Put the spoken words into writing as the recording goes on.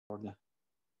the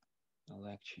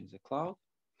lecture in the cloud.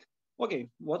 Okay,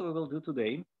 what we will do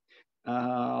today?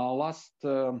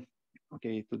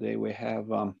 Today we have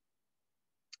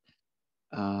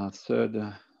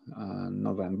 3rd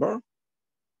November,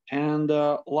 and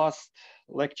last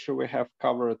lecture we have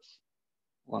covered.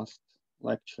 Last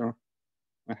lecture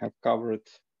we have covered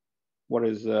what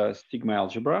is sigma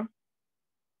algebra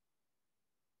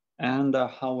and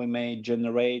how we may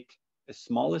generate the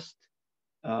smallest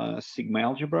sigma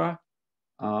algebra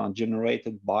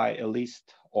generated by a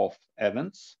list of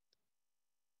events,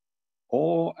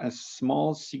 or a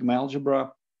small sigma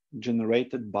algebra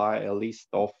generated by a list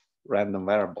of random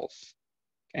variables.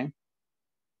 Okay,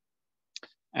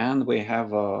 and we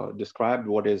have described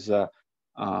what is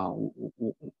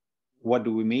what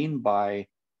do we mean by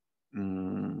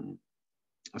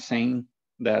saying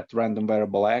that random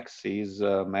variable x is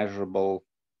measurable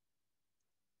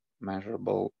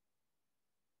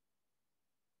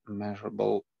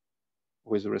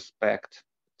with respect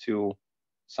to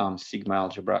some sigma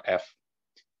algebra f.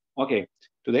 Okay,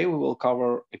 today we will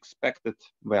cover expected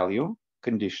value,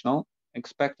 conditional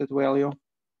expected value,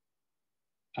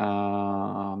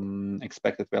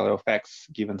 expected value of x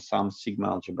given some sigma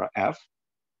algebra f,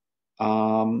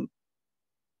 and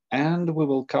we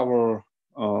will cover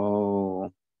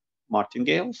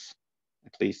martingales,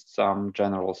 at least some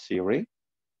general theory.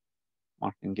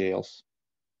 Martingales.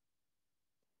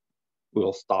 We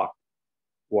will start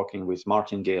working with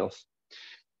martingales.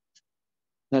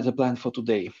 That's the plan for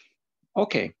today.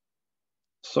 Okay,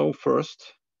 so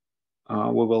first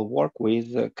we will work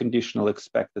with the conditional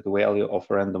expected value of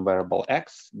random variable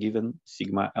x given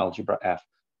sigma algebra f,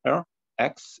 where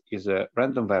x is a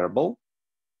random variable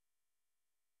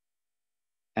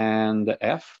and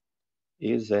f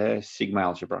is a sigma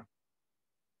algebra.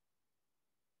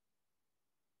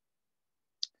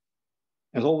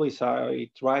 As always, I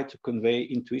try to convey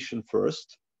intuition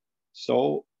first.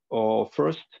 So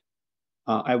first,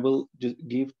 I will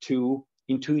give two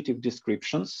intuitive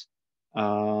descriptions,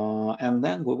 and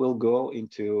then we will go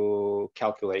into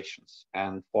calculations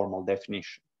and formal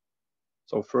definition.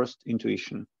 So first,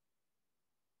 intuition.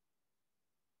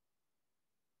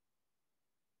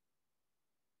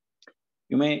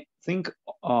 You may think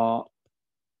of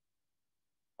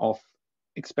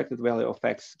expected value of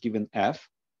x given f.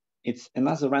 It's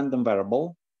another random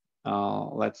variable.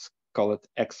 Let's call it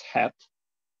x hat.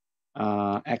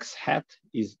 X hat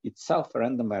is itself a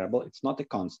random variable. It's not a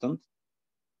constant.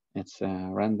 It's a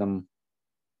random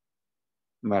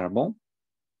variable.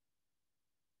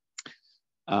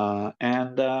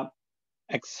 And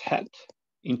x hat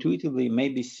intuitively may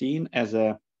be seen as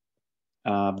a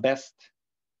best.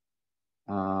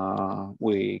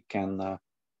 We can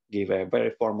give a very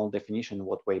formal definition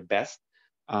what way best.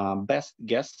 Best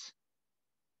guess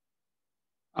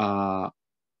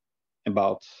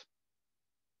about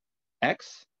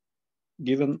x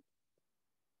given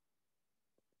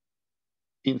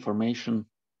information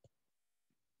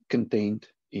contained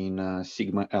in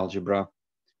sigma algebra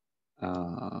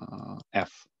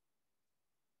f.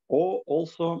 Or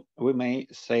also we may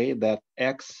say that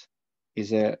x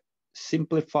is a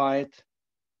simplified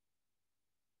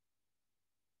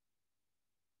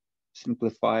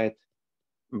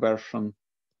version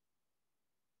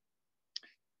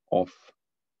of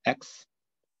x,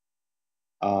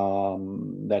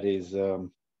 that is a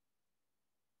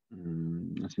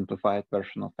simplified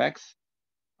version of x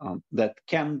that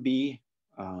can be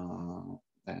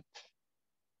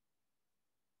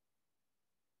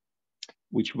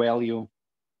which value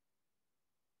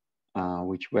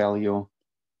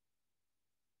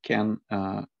can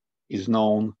is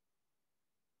known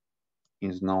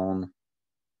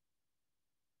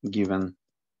given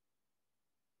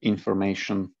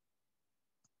information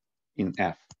in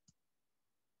f.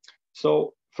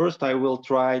 So first I will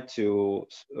try to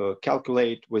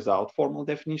calculate without formal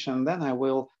definition, and then I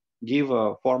will give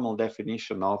a formal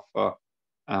definition of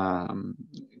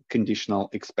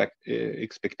conditional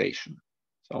expectation.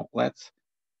 So let's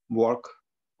work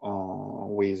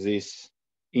with this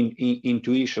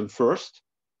intuition first.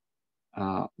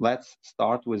 Let's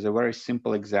start with a very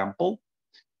simple example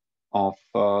of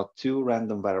two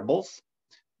random variables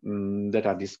that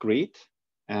are discrete,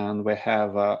 and we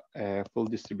have a full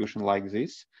distribution like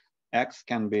this. X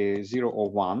can be 0 or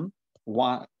 1,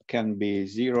 1 can be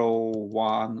 0,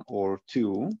 1, or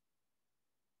 2.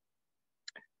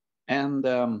 And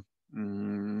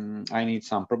I need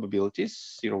some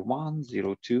probabilities: 0, 1,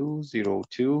 0, 2, 0,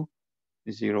 2,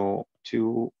 0,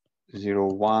 2, 0,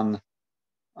 1,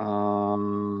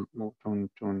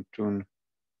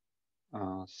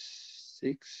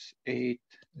 6, 8,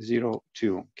 0,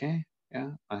 2. Okay,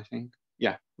 Yeah, I think,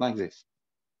 yeah, like this.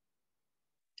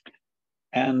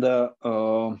 And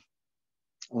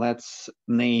let's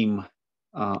name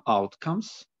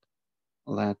outcomes.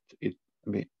 Let it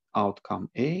be outcome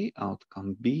A,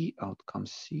 outcome B, outcome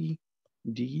C,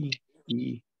 D,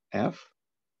 E, F.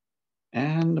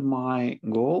 And my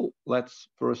goal, let's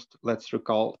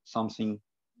recall something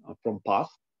from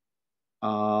past.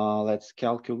 Let's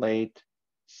calculate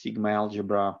sigma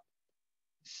algebra,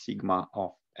 sigma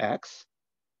of X.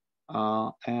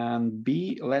 And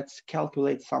B, let's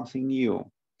calculate something new.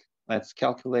 Let's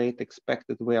calculate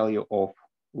expected value of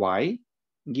Y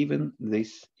given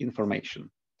this information.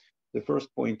 The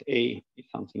first point A is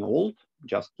something old,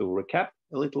 just to recap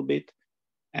a little bit.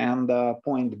 And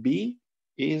point B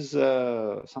is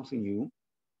something new.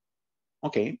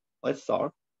 Okay, let's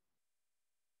start.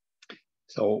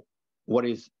 So what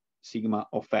is sigma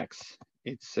of X?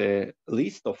 It's a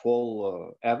list of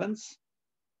all events,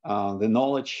 the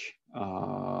knowledge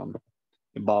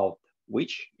about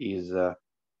which is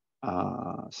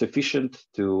sufficient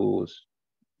to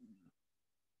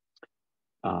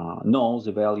know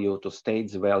the value, to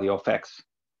state the value of X.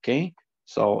 Okay,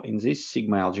 so in this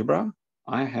sigma algebra,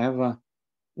 I have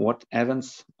what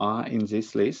events are in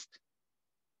this list?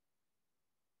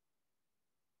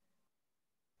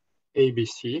 A, B,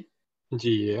 C,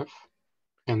 D, E, F,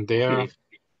 and they are.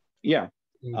 Yeah,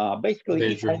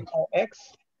 basically, if I know X,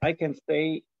 I can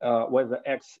say whether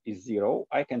X is 0.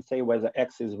 I can say whether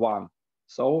X is 1.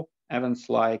 So events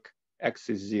like X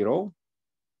is 0,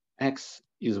 X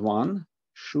is 1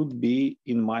 should be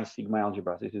in my sigma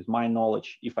algebra. This is my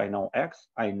knowledge. If I know X,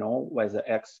 I know whether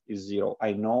X is 0.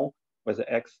 I know whether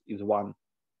X is 1.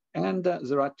 And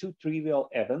there are two trivial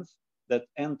events that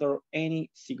enter any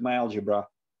sigma algebra.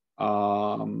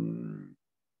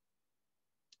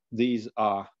 These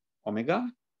are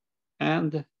omega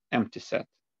and empty set.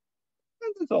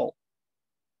 And that's all.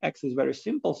 X is very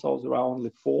simple, so there are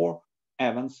only 4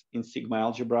 events in sigma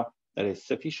algebra that is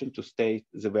sufficient to state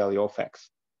the value of X.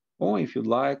 Or if you'd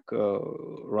like,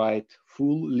 write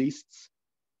full lists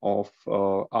of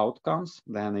outcomes,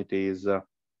 then it is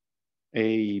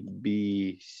A,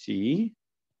 B, C,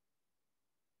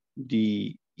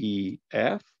 D, E,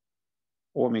 F.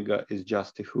 Omega is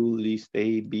just a full list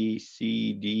A, B,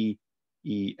 C, D,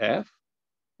 E, F.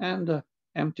 And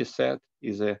empty set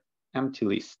is an empty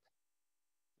list,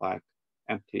 like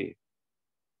empty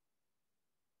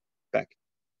packet.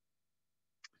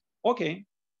 Okay,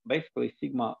 basically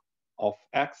sigma of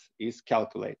X is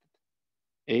calculated.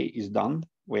 A is done,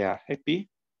 we are happy.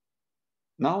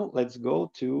 Now let's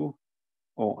go to,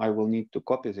 I will need to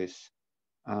copy this.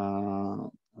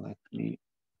 Let me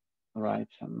write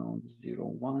some notes, 0,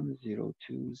 1, 0,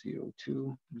 2, 0,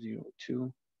 2, 0,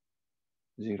 2,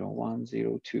 0, 1,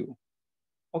 0, 2.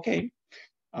 Okay,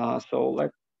 so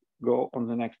let's go on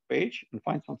the next page and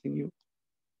find something new.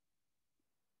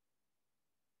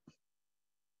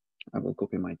 I will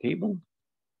copy my table.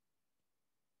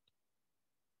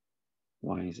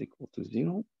 Y is equal to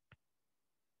 0.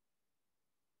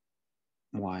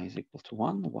 Y is equal to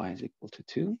 1. Y is equal to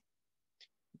 2.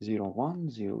 0, 1,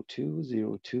 0, 2,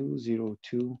 0, 2, 0,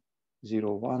 2,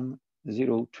 0, 1,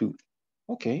 0, 2.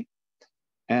 Okay.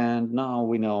 And now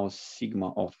we know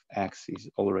sigma of X is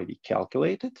already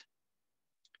calculated.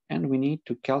 And we need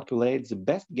to calculate the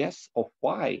best guess of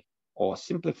Y, or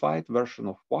simplified version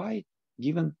of Y,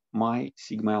 given my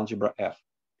sigma algebra F.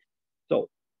 So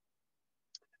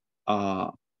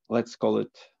let's call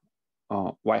it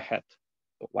Y hat.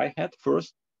 So Y hat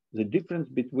first, the difference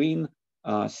between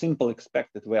simple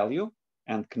expected value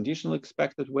and conditional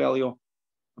expected value.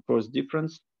 First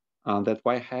difference, that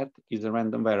Y hat is a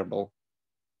random variable.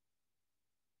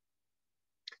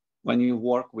 When you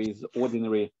work with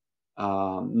ordinary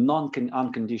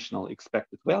unconditional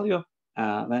expected value,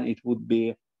 then it would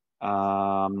be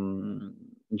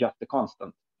just a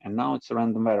constant. And now it's a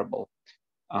random variable.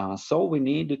 So we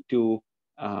need to,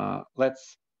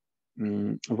 let's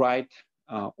write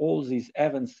all these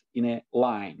events in a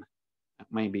line.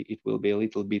 Maybe it will be a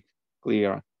little bit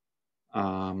clearer.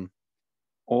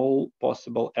 All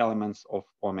possible elements of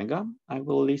omega, I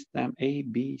will list them A,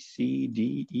 B, C,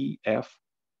 D, E, F,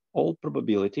 all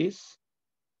probabilities,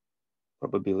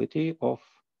 probability of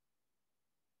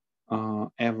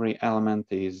every element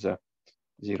is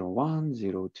 0, 1,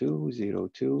 0, 2, 0,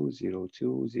 2, 0,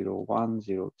 2, 0, 1,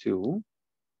 0, 2.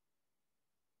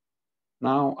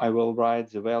 Now I will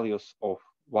write the values of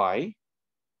Y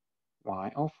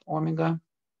of omega.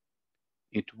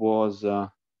 It was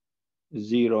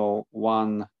 0,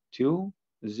 1, 2,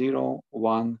 0,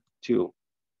 1, 2.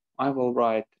 I will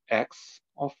write X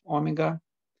of omega.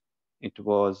 It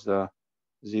was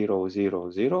 0,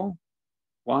 0, 0,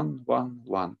 1, 1,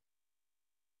 1.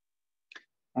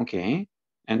 Okay,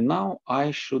 and now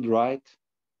I should write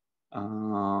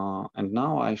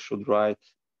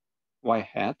y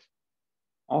hat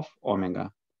of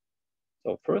omega.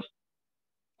 So first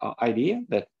idea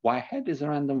that y hat is a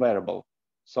random variable.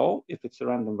 So if it's a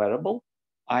random variable,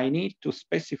 I need to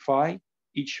specify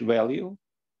each value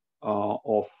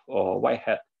of y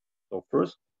hat. So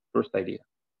first idea,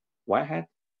 y hat,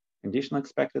 conditional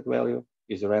expected value,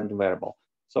 is a random variable.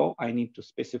 So I need to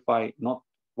specify not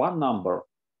one number,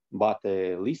 but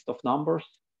a list of numbers,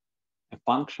 a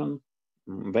function,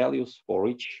 values for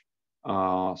each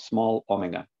small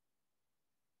omega.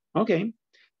 Okay,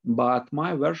 but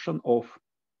my version of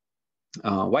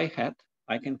y hat,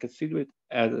 I can consider it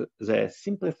as the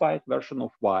simplified version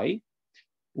of y,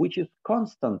 which is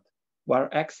constant, where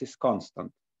x is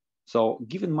constant. So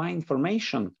given my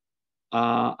information,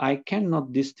 I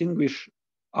cannot distinguish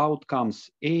outcomes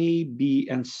A, B,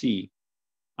 and C.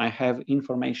 I have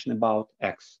information about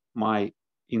X. My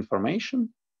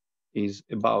information is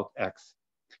about X.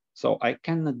 So I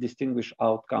cannot distinguish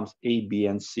outcomes A, B,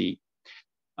 and C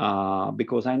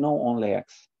because I know only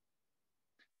X.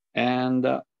 And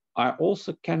I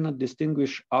also cannot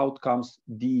distinguish outcomes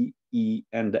D, E,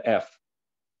 and F.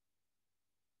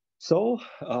 So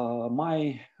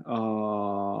my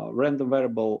random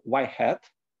variable y hat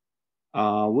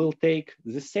will take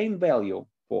the same value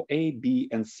for A, B,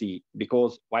 and C,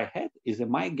 because y hat is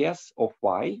my guess of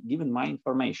y given my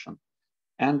information.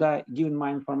 And given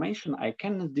my information, I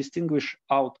cannot distinguish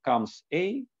outcomes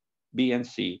A, B, and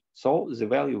C. So the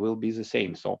value will be the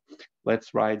same. So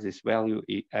let's write this value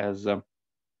as, it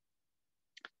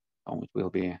will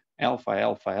be alpha,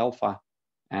 alpha, alpha.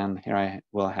 And here I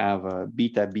will have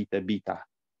beta, beta, beta.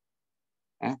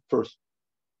 First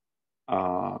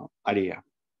idea.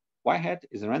 Y hat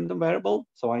is a random variable,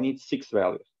 so I need 6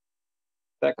 values.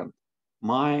 Second,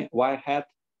 my y hat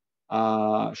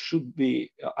I should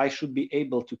be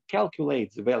able to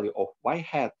calculate the value of y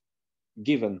hat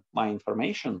given my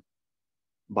information,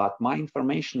 but my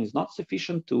information is not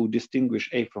sufficient to distinguish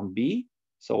A from B,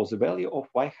 so the value of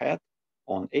y hat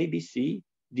on ABC,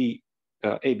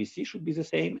 ABC should be the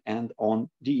same, and on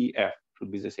DEF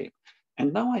should be the same.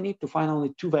 And now I need to find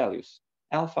only 2 values,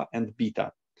 alpha and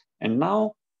beta. And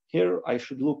now here I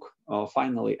should look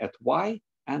finally at y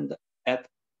and at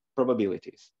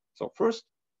probabilities. So first,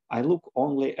 I look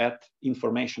only at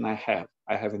information I have.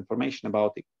 I have information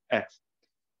about X.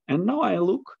 And now I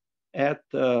look at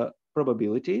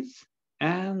probabilities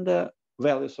and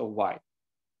values of Y.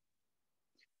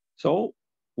 So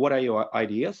what are your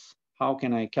ideas? How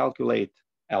can I calculate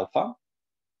alpha?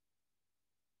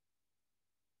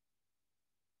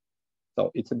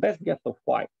 So it's a best guess of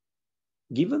Y,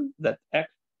 given that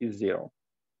X is 0.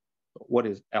 So what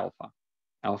is alpha?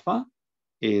 Alpha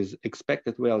is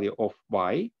expected value of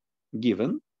Y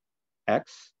given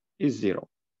X is 0.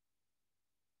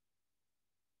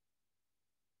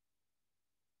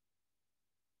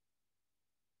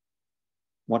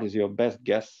 What is your best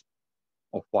guess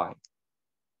of Y?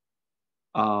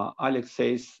 Alex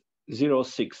says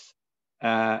 0.6.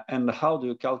 And how do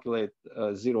you calculate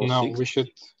 0.6? No, we should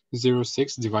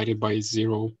 0.6 divided by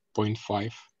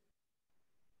 0.5.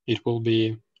 It will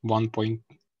be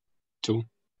 1.2.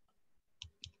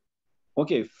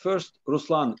 Okay, first,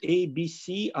 Ruslan, A, B,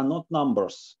 C are not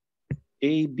numbers.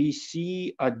 A, B,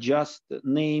 C are just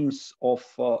names of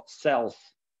cells.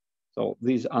 So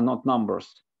these are not numbers.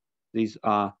 These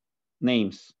are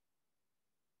names.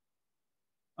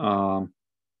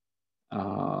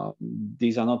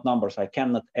 These are not numbers. I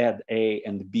cannot add A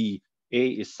and B. A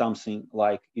is something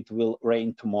like it will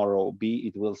rain tomorrow.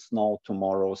 B, it will snow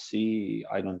tomorrow. C,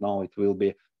 I don't know, it will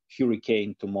be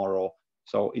hurricane tomorrow.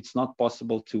 So it's not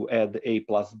possible to add A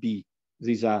plus B.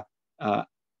 These are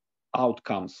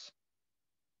outcomes.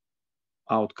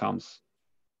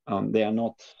 They are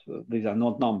not. These are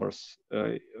not numbers.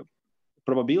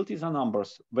 Probabilities are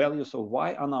numbers. Values of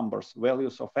Y are numbers.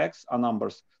 Values of X are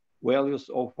numbers. Values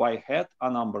of Y hat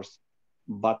are numbers,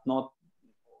 but not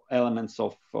elements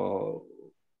of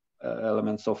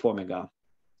omega.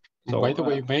 So, by the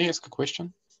way, may I ask a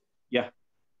question? Yeah.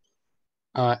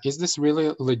 Is this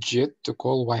really legit to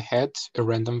call y hat a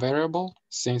random variable,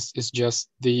 since it's just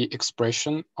the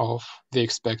expression of the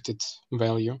expected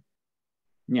value?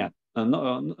 Yeah.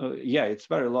 Yeah, it's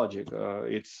very logic.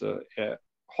 It's a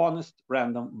honest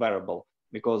random variable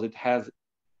because it has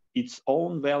its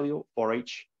own value for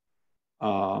each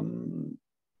outcome.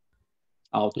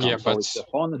 Yeah, so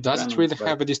but does it really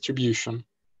have a distribution?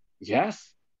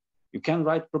 Yes. You can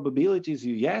write probabilities.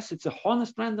 Yes, it's a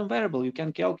honest random variable. You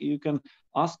can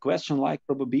ask question like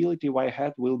probability y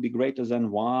hat will be greater than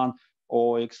 1,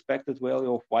 or expected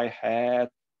value of y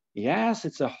hat. Yes,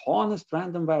 it's a honest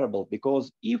random variable,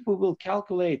 because if we will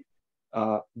calculate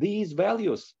these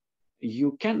values,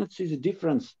 you cannot see the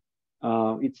difference.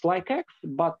 It's like x,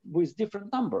 but with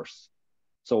different numbers.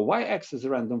 So yx is a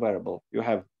random variable. You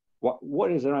have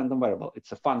what is a random variable?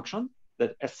 It's a function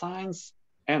that assigns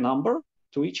a number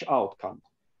to each outcome.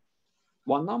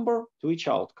 One number to each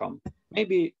outcome.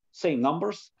 Maybe same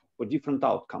numbers for different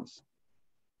outcomes.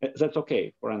 That's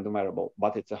okay for random variable,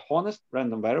 but it's a honest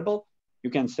random variable.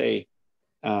 You can say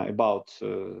about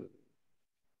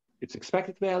its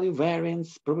expected value,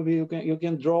 variance, probably you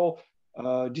can draw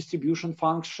distribution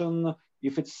function.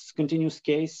 If it's continuous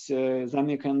case, then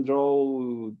you can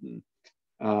draw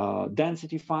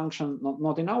density function.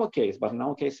 Not in our case, but in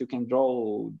our case, you can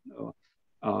draw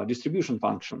distribution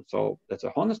function. So that's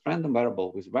a honest random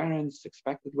variable with variance,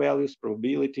 expected values,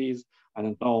 probabilities, I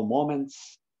don't know,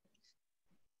 moments,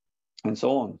 and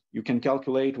so on. You can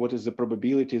calculate what is the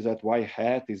probability that y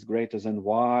hat is greater than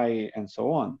y, and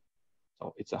so on.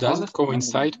 So it's a Does it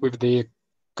coincide with the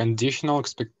conditional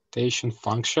expectation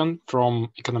function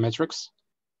from econometrics?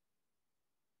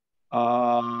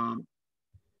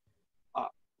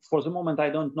 For the moment, I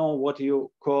don't know what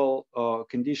you call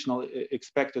conditional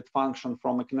expected function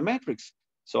from econometrics.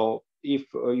 So if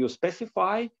you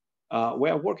specify, we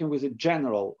are working with a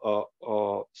general.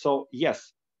 So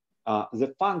yes,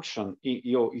 the function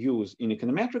you use in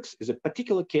econometrics is a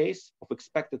particular case of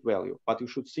expected value, but you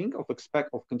should think of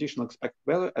conditional expected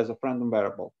value as a random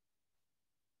variable.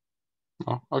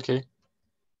 Oh, okay.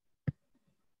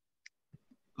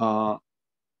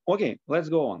 Okay, let's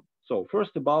go on. So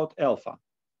first about alpha.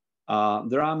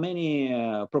 There are many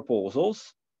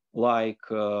proposals, like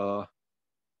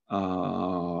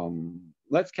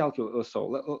let's calculate.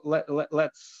 So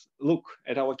let's look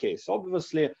at our case.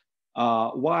 Obviously,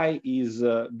 y is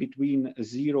between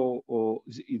 0 or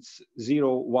it's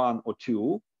 0, 1, or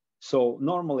 2. So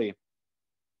normally,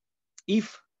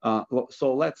 if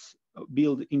so, let's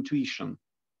build intuition.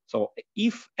 So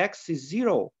if x is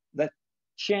 0, that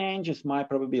changes my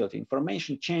probability.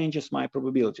 Information changes my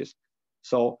probabilities.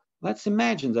 So let's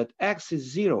imagine that x is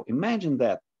 0. Imagine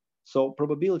that. So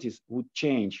probabilities would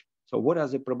change. So what are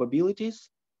the probabilities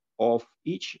of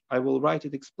each? I will write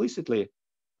it explicitly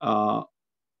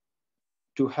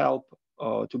to help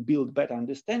to build better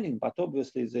understanding. But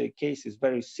obviously, the case is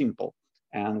very simple.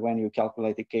 And when you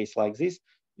calculate a case like this,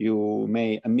 you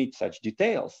may omit such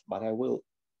details, but I will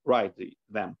write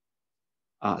them.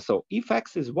 So if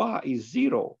x is y is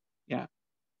 0, yeah,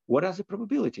 what are the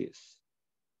probabilities?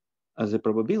 The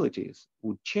probabilities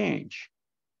would change.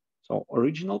 So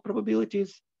original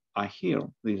probabilities are here.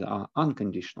 These are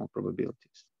unconditional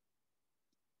probabilities.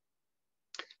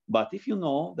 But if you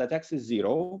know that x is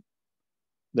 0,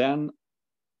 then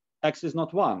x is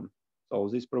not 1. So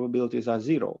these probabilities are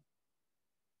 0.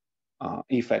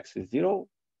 If x is 0,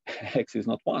 x is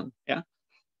not 1. Yeah.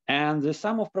 And the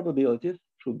sum of probabilities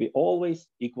should be always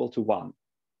equal to 1.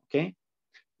 Okay.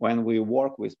 When we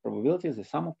work with probabilities, the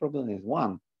sum of probabilities is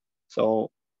 1.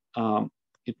 So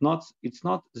it's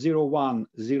not 0, 1,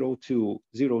 0, 2,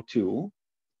 0, 2.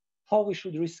 How we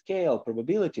should rescale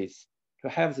probabilities to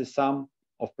have the sum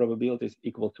of probabilities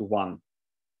equal to 1?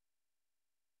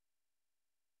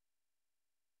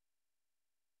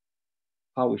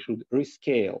 How we should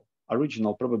rescale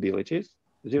original probabilities?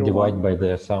 0, divide 1. by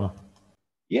their sum.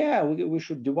 Yeah, we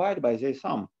should divide by their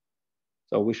sum.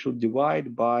 So we should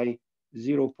divide by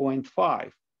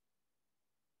 0.5.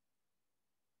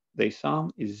 The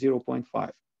sum is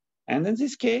 0.5. And in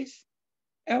this case,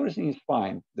 everything is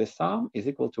fine. The sum is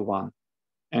equal to 1.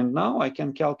 And now I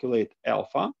can calculate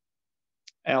alpha.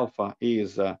 Alpha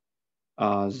is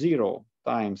 0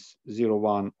 times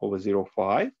 0.1 over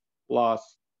 0.5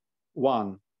 plus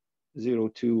 1,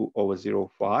 0.2 over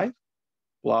 0.5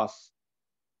 plus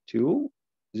 2,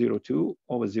 0.2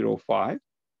 over 0.5.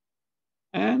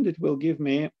 And it will give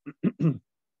me,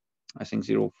 I think,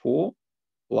 0.4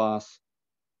 plus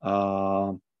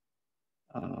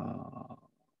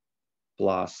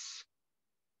plus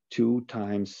 2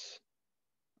 times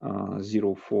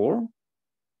 0.4,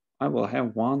 I will have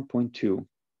 1.2.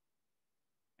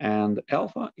 And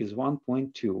alpha is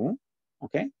 1.2,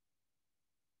 okay?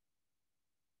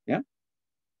 Yeah?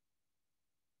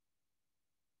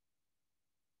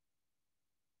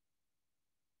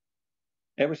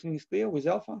 Everything is clear with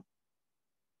alpha?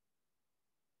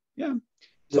 Yeah.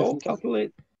 So Definitely.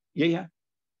 calculate, yeah.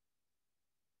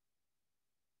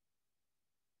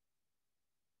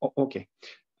 Okay.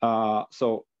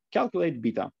 So calculate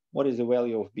beta. what is the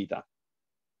value of beta?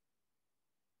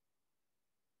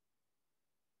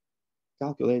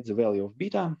 Calculate the value of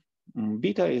beta.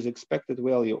 Beta is expected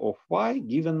value of y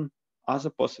given as a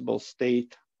possible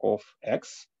state of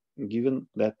x, given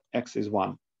that x is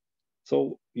 1.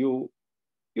 So you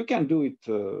can do it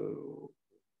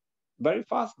very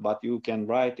fast, but you can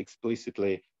write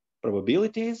explicitly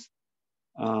probabilities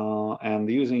and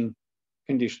using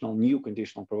new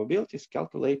conditional probabilities,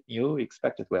 calculate new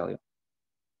expected value.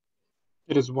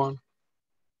 It is 1.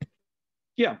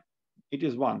 Yeah, it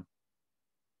is 1.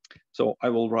 So I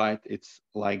will write it's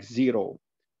like 0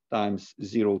 times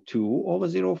 0.2 over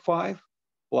 0.5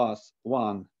 plus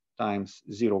 1 times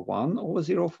 0.1 over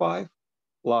 0.5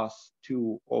 plus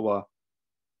 2 over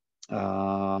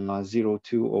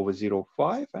 0.2 over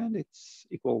 0.5, and it's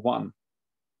equal 1.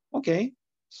 Okay,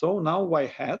 so now y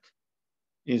hat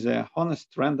is a honest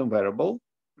random variable.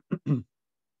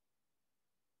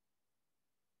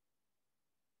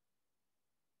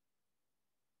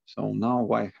 So now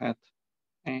y hat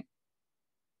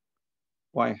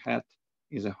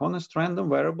is a honest random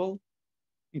variable.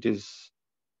 It is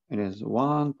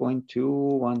 1.2,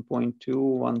 1.2,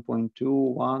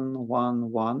 1.2, 1,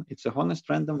 1, 1. It's a honest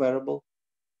random variable.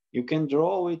 You can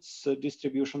draw its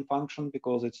distribution function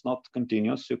because it's not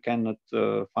continuous. You cannot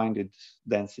find its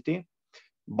density,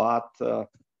 but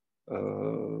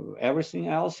everything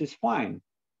else is fine.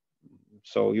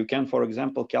 So you can, for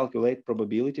example, calculate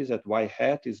probabilities that y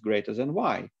hat is greater than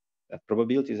y. That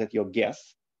probability that your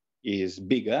guess is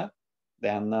bigger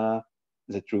than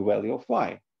the true value of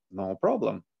y. No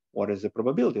problem. What is the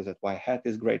probability that y hat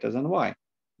is greater than y?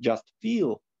 Just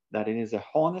feel that it is a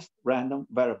honest random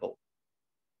variable.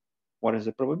 What is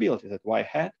the probability that y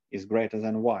hat is greater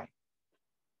than y?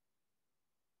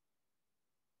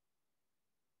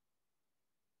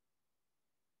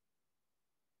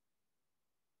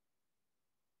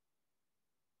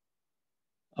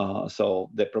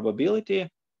 So the probability,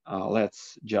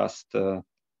 let's just,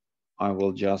 I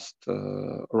will just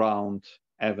round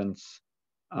events,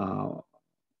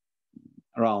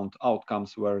 round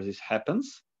outcomes where this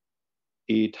happens.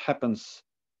 It happens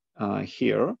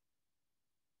here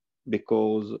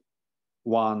because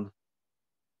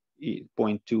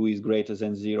 1.2 is greater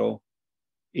than 0.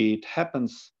 It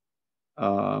happens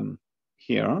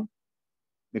here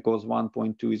because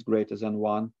 1.2 is greater than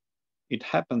 1. It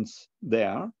happens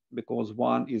there because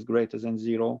 1 is greater than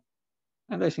 0.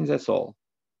 And I think that's all.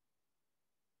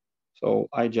 So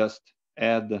I just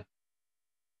add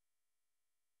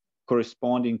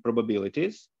corresponding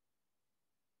probabilities,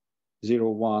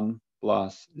 0.1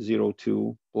 plus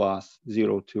 0.2 plus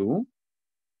 0.2.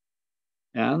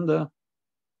 And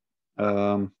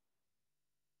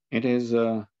it is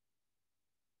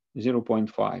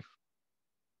 0.5.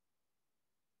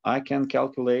 I can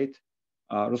calculate,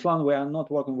 Ruslan, we are not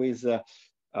working with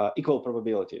equal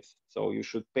probabilities. So you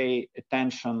should pay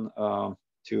attention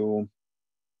to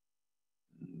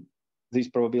these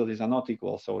probabilities are not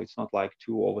equal. So it's not like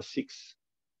 2 over 6.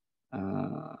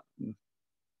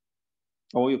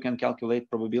 Or you can calculate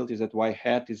probabilities that y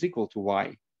hat is equal to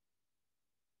y.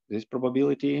 This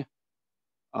probability,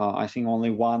 I think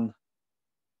only one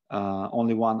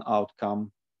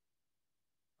outcome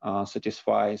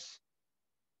satisfies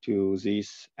to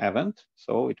this event,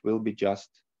 so it will be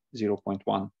just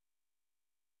 0.1.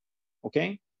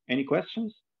 Okay, any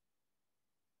questions?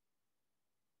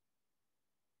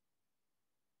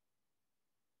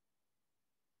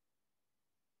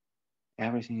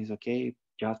 Everything is okay,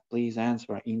 just please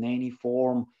answer in any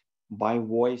form, by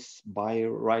voice, by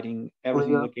writing,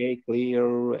 everything is okay,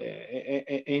 clear,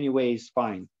 any way is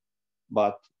fine.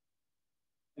 But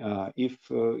if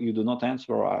you do not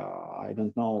answer, I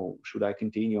don't know, should I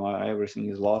continue? Everything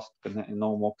is lost,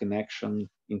 no more connection,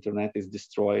 internet is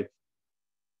destroyed.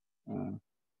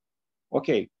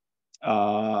 Okay,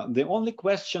 the only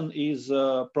question is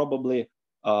probably,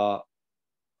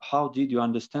 how did you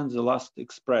understand the last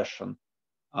expression?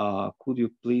 Could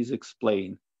you please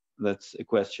explain? That's a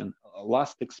question.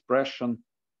 Last expression,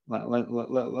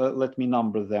 let me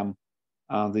number them.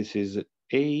 This is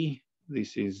A,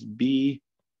 this is B,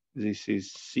 this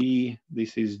is C,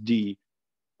 this is D.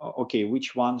 Okay,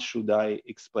 which one should I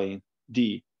explain?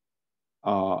 D.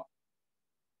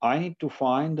 I need to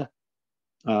find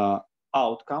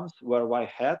outcomes where y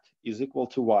hat is equal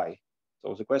to y.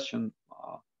 So the question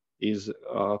is,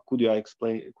 could I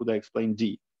explain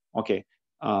D? Okay,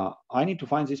 I need to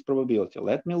find this probability.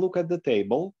 Let me look at the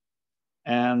table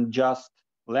and just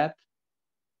let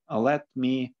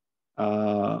me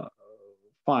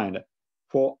find it.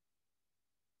 For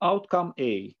outcome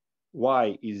A,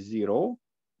 y is 0,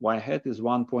 y hat is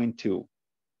 1.2.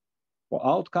 For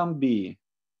outcome B,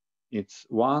 it's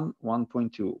 1,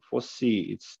 1.2. For C,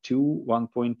 it's 2,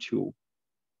 1.2.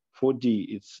 For D,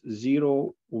 it's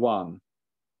 0, 1.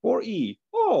 For E,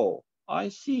 oh, I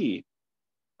see.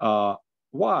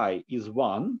 Y is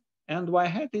 1 and Y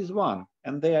hat is 1,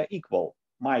 and they are equal.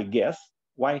 My guess,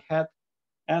 Y hat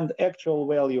and actual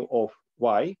value of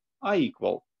Y are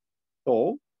equal.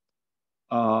 So,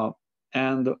 and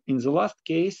in the last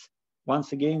case,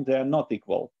 once again, they are not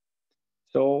equal.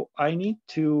 So I need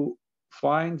to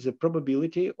find the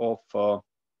probability of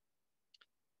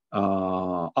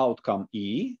outcome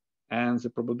E, and the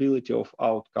probability of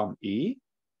outcome E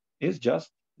is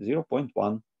just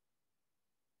 0.1.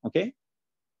 Okay?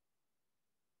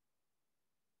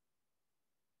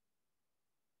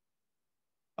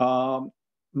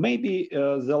 Maybe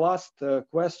the last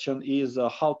question is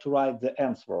how to write the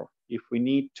answer. If we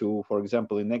need to, for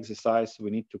example, in exercise, we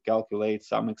need to calculate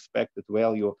some expected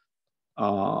value,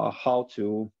 how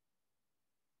to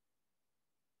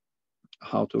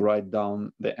write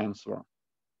down the answer.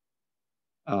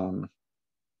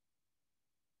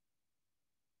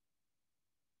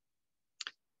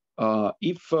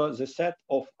 If the set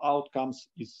of outcomes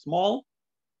is small,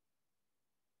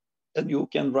 then you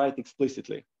can write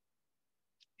explicitly.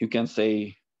 You can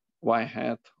say y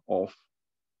hat of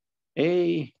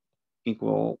A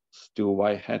equals to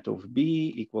y hat of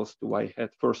B equals to y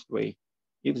hat first way.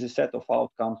 If the set of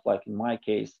outcomes, like in my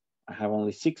case, I have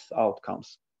only 6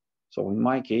 outcomes. So in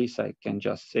my case, I can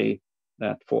just say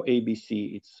that for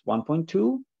ABC, it's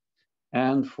 1.2,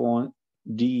 and for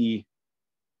D,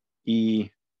 E,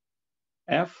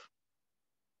 F,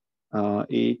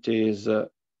 it is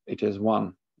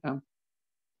 1. Yeah?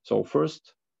 So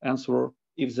first answer,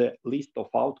 if the list of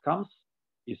outcomes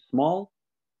is small,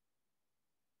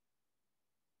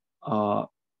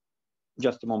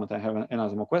 just a moment, I have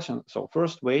another more question. So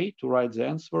first way to write the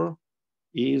answer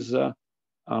is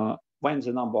when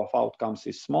the number of outcomes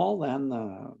is small, then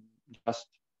just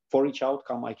for each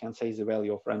outcome, I can say the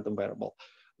value of random variable.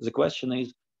 The question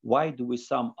is, why do we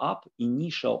sum up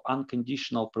initial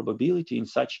unconditional probability in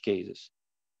such cases?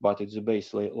 But it's the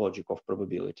base logic of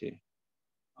probability.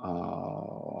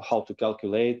 How to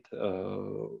calculate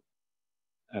a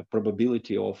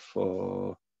probability of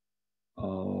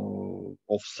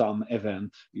some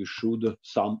event. You should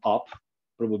sum up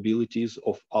probabilities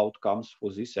of outcomes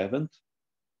for this event.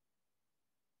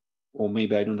 Or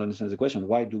maybe I don't understand the question.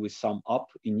 Why do we sum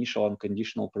up initial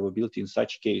unconditional probability in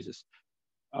such cases?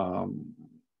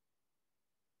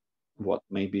 What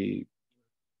maybe?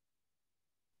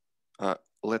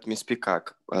 Let me speak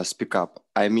up.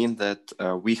 I mean that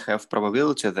we have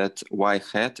probability that y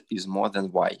hat is more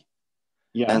than y.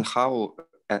 Yeah. And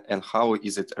how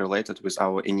is it related with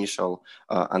our initial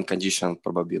unconditional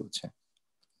probability?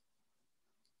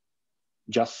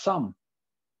 Just sum.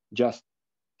 Just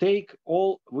take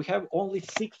all. We have only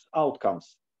 6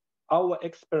 outcomes. Our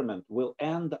experiment will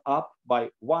end up by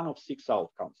one of 6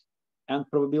 outcomes, and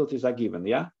probabilities are given.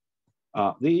 Yeah.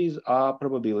 These are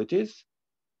probabilities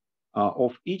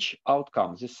of each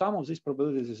outcome. The sum of these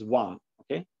probabilities is 1.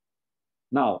 Okay.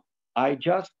 Now I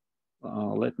just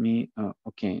let me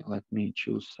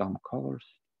choose some colors.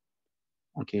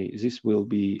 Okay, this will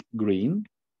be green.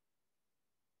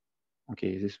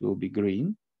 Okay, this will be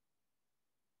green.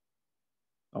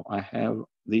 So I have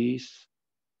these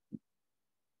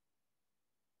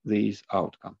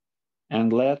outcome,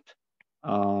 and let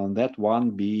that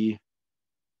one be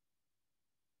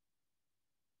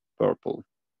purple.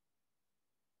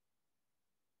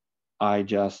 I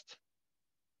just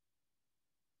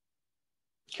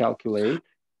calculate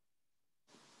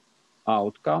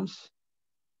outcomes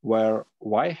where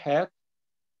y hat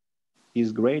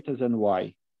is greater than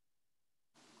y.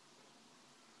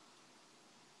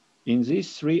 In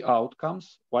these 3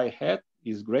 outcomes, y hat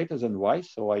is greater than y,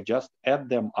 so I just add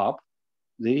them up.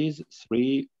 These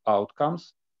 3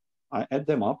 outcomes, I add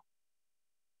them up.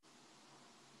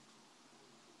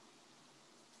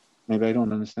 Maybe I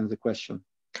don't understand the question.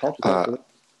 How to calculate?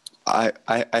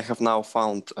 I have now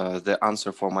found the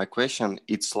answer for my question.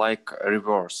 It's like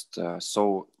reversed.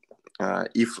 So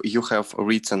if you have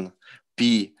written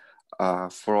P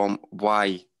from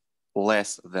y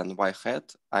less than y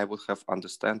hat, I would have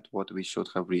understand what we should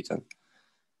have written.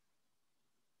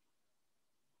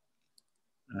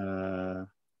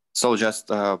 So just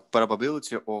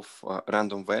probability of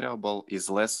random variable is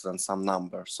less than some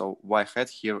number. So y hat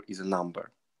here is a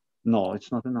number. No,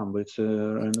 it's not a number. It's a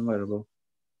random variable.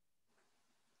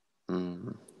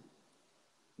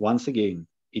 Once again,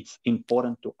 it's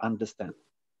important to understand.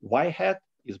 Y hat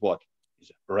is what?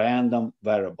 Is a random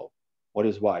variable. What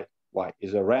is y? Y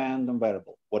is a random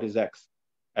variable. What is x?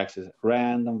 X is a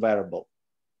random variable.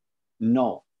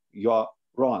 No, you're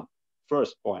wrong.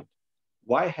 First point,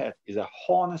 y hat is a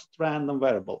honest random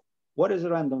variable. What is a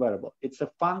random variable? It's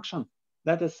a function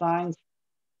that assigns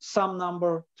some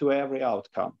number to every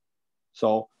outcome.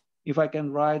 So if I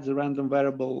can write the random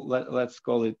variable, let's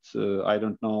call it, I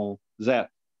don't know, z.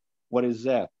 What is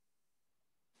z?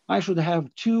 I should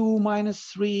have 2 minus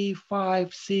 3,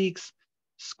 5, 6,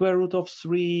 square root of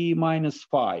 3 minus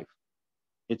 5.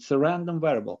 It's a random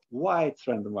variable. Why it's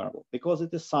random variable? Because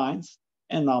it assigns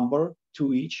a number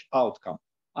to each outcome.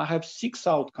 I have 6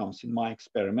 outcomes in my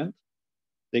experiment.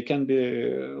 They can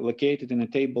be located in a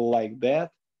table like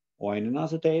that or in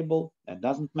another table. That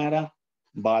doesn't matter.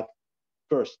 But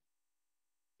first,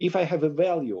 if I have a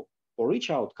value for each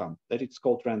outcome, that it's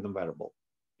called random variable.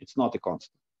 It's not a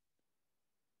constant.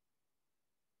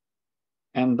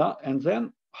 And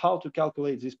then how to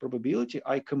calculate this probability?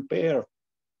 I compare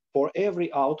for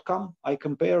every outcome, I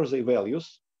compare the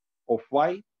values of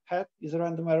y hat is a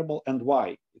random variable and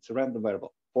y, it's a random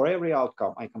variable. For every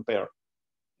outcome, I compare.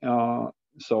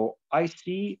 So I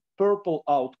see purple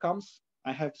outcomes.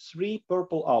 I have 3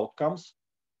 purple outcomes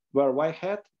where y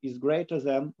hat is greater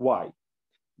than y.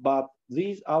 But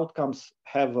these outcomes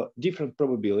have different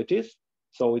probabilities.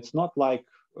 So it's not like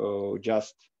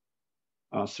just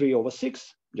 3 over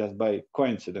 6, just by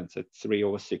coincidence, it's 3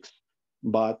 over 6.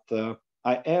 But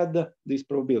I add these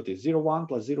probabilities, 0, 1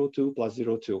 plus 0, 2 plus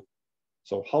 0, 2.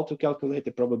 So how to calculate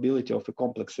the probability of a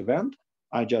complex event?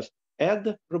 I just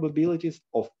add probabilities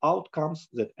of outcomes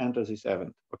that enter this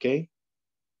event, okay?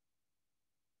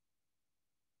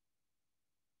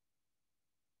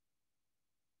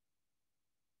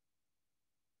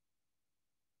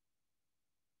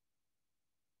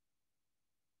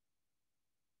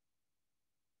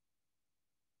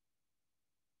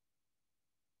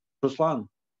 Ruslan,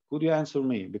 could you answer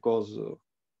me? Because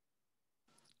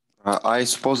I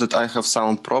suppose that I have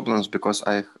sound problems because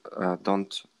I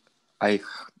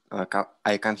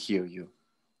can't hear you.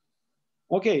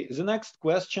 Okay, the next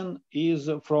question is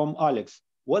from Alex.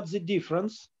 What's the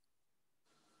difference?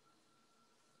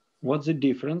 What's the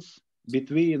difference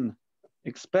between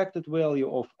expected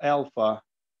value of alpha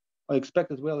or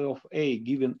expected value of A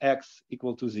given X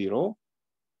equal to 0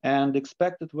 and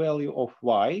expected value of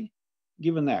Y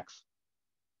given X,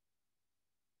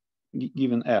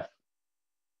 given F?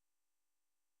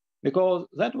 Because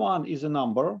that one is a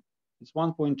number, it's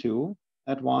 1.2,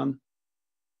 that one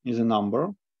is a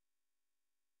number,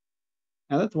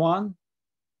 and that one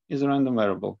is a random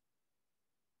variable.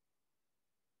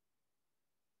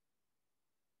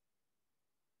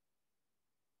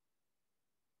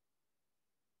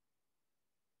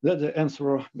 That's the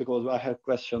answer, because I have a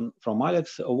question from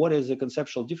Alex. What is the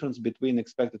conceptual difference between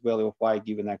expected value of y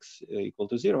given x equal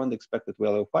to 0 and expected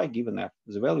value of y given f?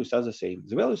 The values are the same.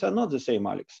 The values are not the same,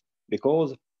 Alex,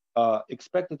 because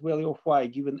expected value of y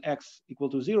given x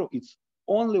equal to 0, it's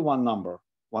only one number,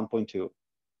 1.2.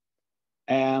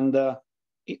 And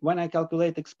when I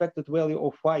calculate expected value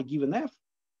of y given f,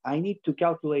 I need to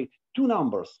calculate 2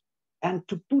 numbers and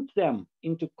to put them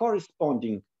into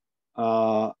corresponding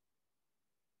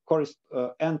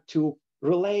and to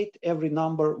relate every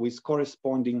number with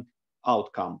corresponding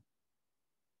outcome.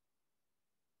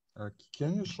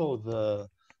 Can you show the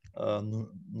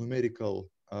numerical,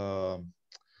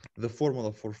 the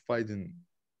formula for finding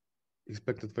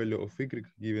expected value of y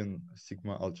given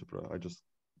sigma algebra? I just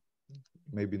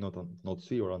maybe not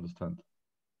see or understand.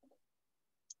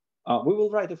 We will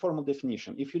write a formal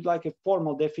definition. If you'd like a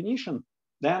formal definition,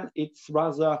 then it's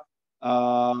rather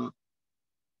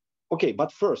okay,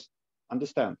 but first,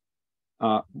 understand.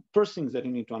 First things that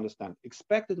you need to understand,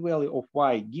 expected value of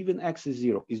y given x is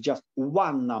 0 is just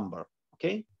one number,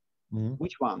 okay? Mm-hmm.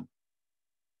 Which one?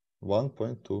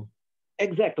 1.2.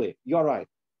 Exactly, you're right.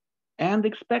 And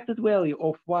expected value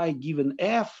of y given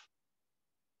f,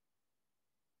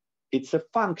 it's a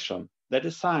function that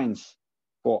assigns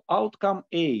for outcome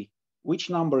A, which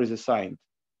number is assigned?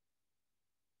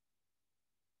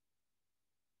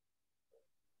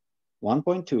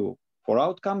 1.2. For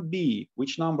outcome B,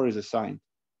 which number is assigned?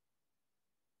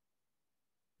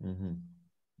 Mm-hmm.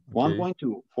 Okay.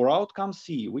 1.2. For outcome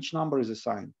C, which number is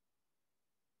assigned?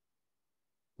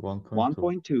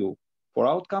 1.2. For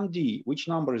outcome D, which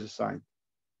number is assigned?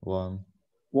 1.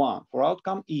 1. For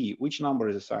outcome E, which number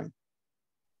is assigned?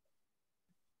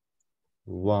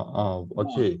 1.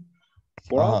 Okay. 1.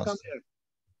 For outcome F,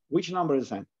 which number is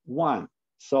assigned? 1.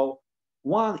 So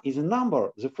 1 is a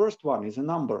number. The first one is a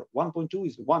number. 1.2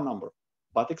 is one number.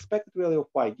 But expected value of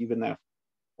y given f,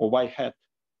 or y hat,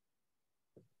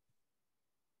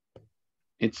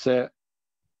 it's a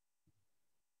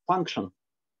function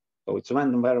So it's a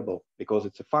random variable because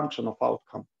it's a function of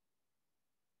outcome.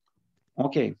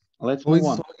 Okay, let's move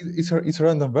on. It's a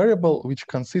random variable which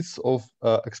consists of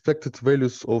expected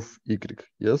values of y,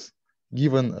 yes,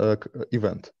 given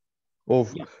event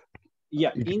of.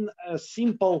 Yeah, in a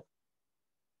simple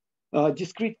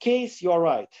discrete case, you are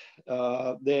right.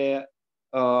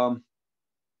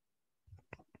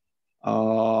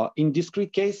 In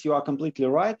discrete case, you are completely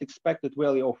right. Expected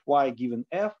value of y given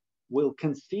f will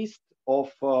consist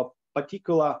of a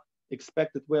particular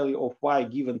expected value of y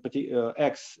given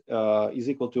x is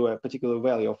equal to a particular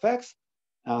value of x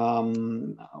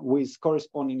with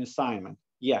corresponding assignment.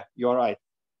 Yeah, you're right.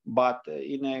 But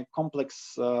in a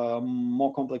complex,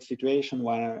 more complex situation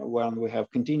when we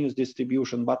have continuous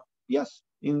distribution, but yes,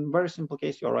 in very simple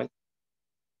case, you're right.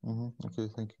 Okay,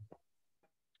 thank you.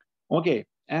 Okay,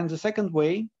 and the second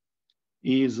way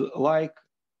is like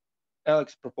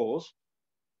Alex proposed.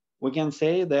 We can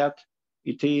say that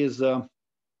it is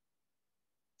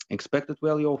expected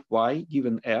value of y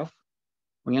given f.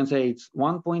 We can say it's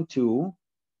 1.2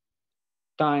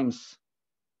 times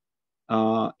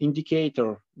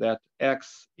indicator that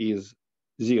x is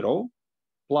 0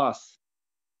 plus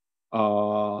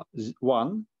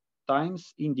 1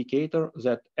 times indicator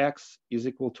that x is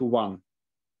equal to 1.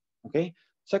 Okay.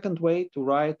 Second way to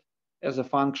write as a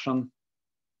function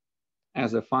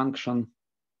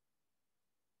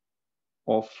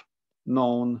of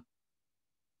known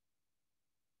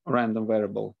random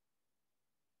variable.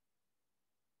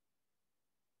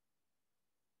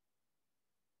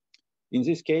 In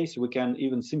this case, we can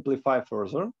even simplify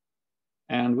further,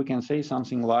 and we can say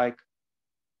something like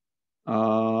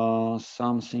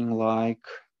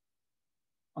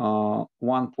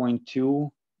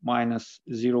 1.2 minus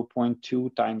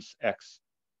 0.2 times x.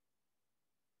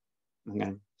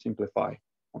 Again, simplify.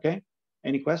 Okay.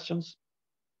 Any questions?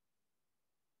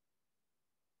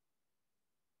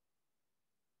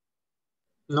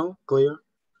 No, clear.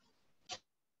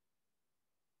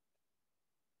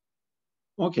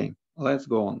 Okay, let's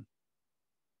go on.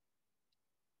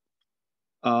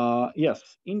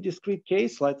 Yes, in discrete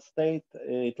case, let's state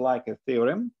it like a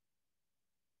theorem.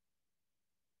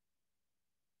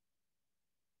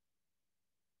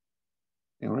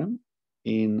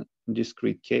 In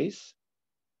discrete case.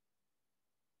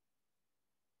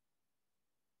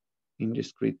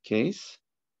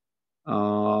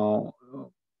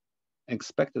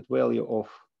 Expected value of,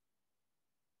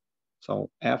 so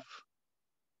f,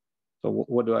 so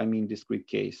what do I mean discrete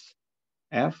case?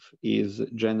 F is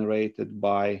generated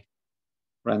by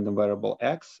random variable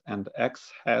x, and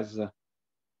x has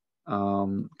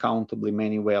countably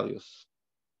many values.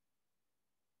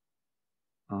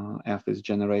 F is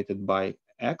generated by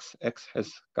x, x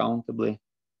has countably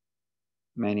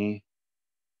many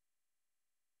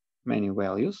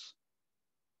values.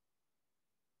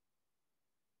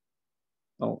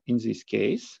 So in this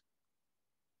case,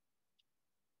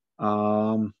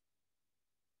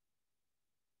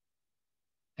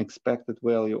 expected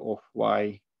value of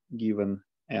y given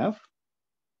f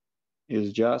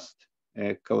is just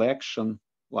a collection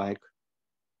like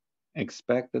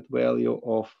expected value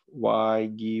of y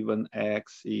given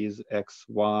x is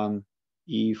x1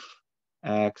 if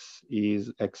x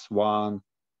is x1,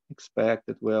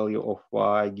 expected value of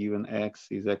y given x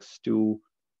is x2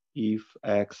 if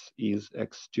x is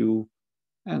x2,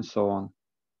 and so on.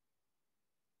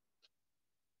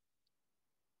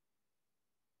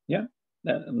 Yeah,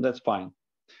 that's fine.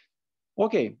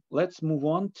 Okay, let's move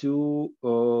on to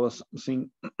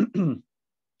something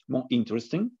more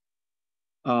interesting.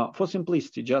 For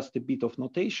simplicity, just a bit of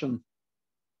notation.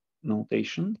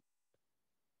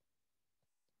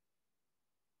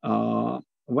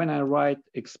 When I write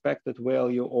expected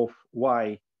value of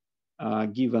y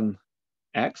given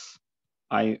x,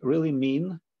 I really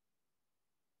mean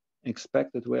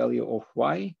expected value of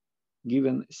y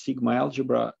given sigma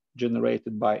algebra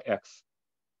generated by x.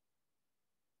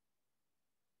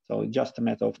 So just a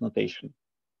matter of notation.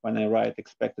 When I write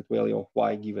expected value of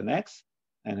y given x,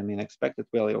 and I mean expected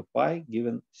value of y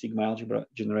given sigma algebra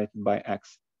generated by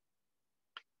x.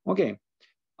 Okay,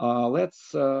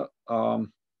 let's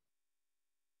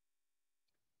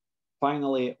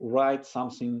finally write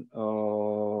something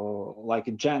like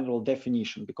a general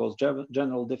definition, because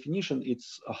general definition,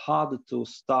 it's hard to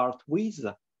start with.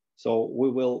 So we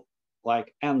will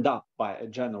like end up by a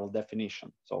general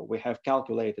definition. So we have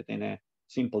calculated in a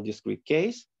simple discrete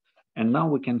case, and now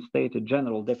we can state a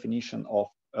general definition of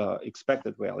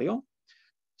expected value.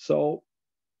 So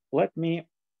let me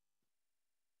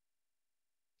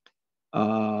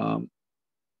I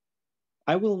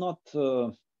will not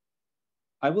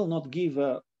give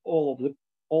all of the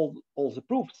all the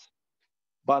proofs,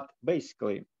 but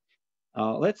basically,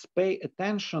 let's pay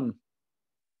attention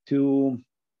to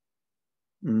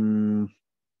the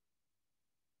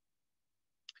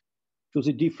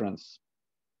difference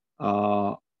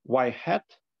y hat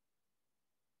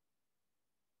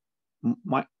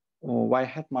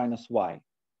minus y.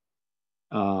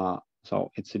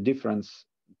 So it's a difference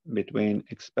between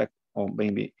expect, or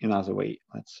maybe another way.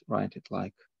 Let's write it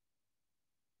like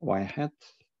y hat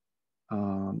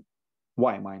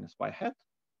y minus y hat.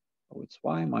 So it's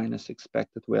y minus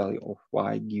expected value of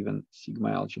y given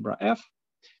sigma algebra f.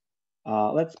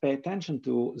 Let's pay attention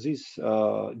to this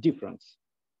difference.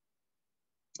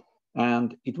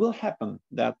 And it will happen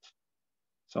that,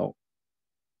 so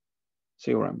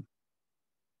theorem.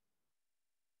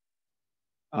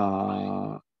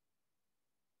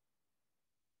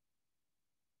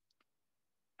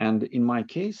 And in my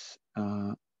case,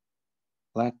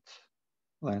 let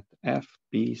f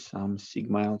be some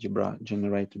sigma algebra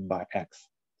generated by x.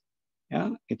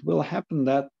 Yeah, it will happen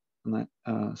that,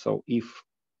 so if,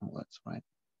 let's write,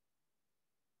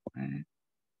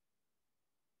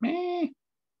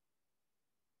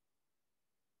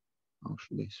 how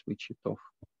should I switch it off?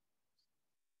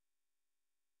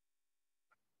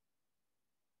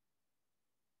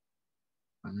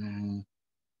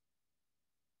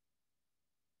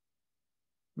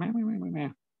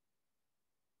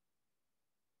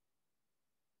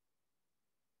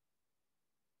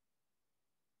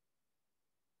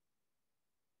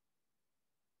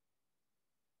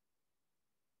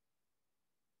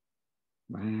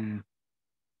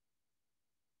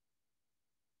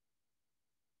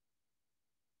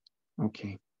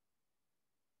 Okay.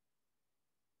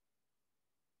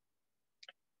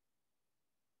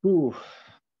 Ooh.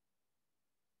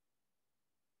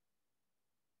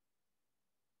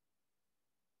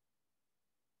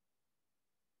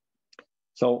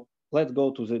 So let's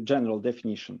go to the general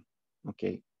definition.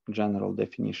 Okay, general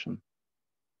definition.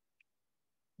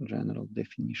 General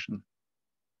definition.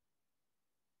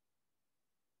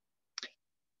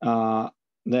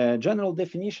 The general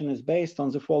definition is based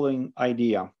on the following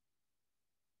idea.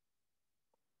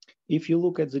 If you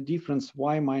look at the difference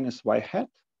y minus y hat,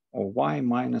 or y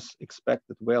minus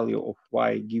expected value of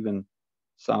y given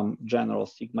some general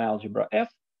sigma algebra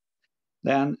f,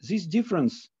 then this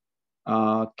difference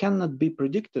cannot be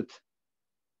predicted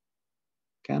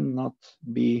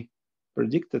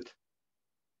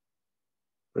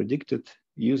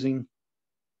using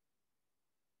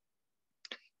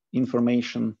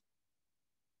information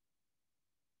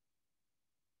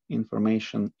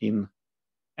in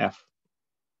F.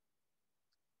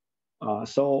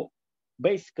 So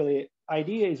basically,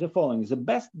 idea is the following: the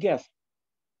best guess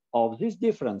of this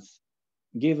difference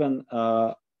given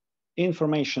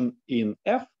information in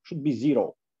F should be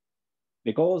 0,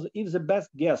 because if the best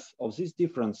guess of this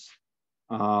difference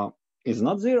is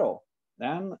not 0,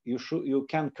 then you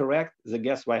can correct the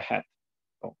guess y hat.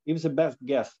 So if the best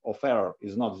guess of error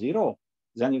is not 0,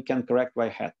 then you can correct y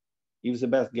hat. If the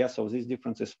best guess of this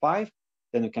difference is 5,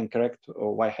 then you can correct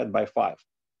y hat by 5.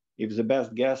 If the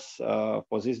best guess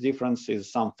for this difference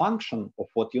is some function of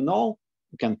what you know,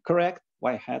 you can correct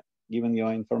y hat given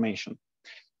your information.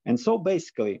 And so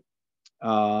basically,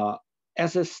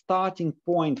 as a starting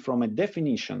point from a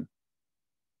definition,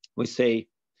 we say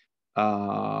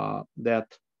that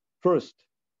first,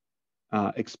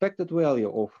 expected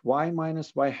value of y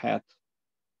minus y hat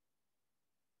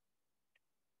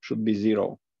should be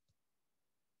 0.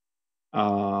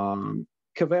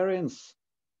 Covariance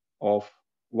of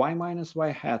y minus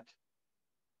y hat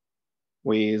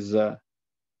with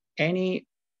any,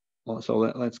 so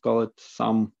let's call it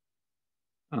some,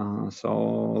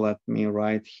 so let me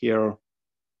write here,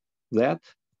 that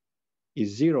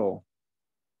is 0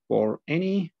 for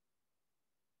any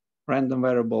random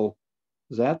variable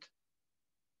z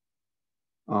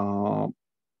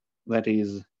that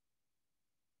is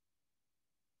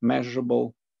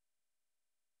measurable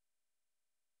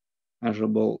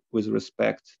with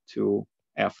respect to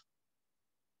f.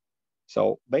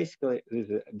 So basically, this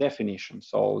is a definition.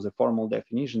 So the formal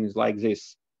definition is like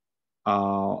this.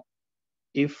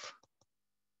 If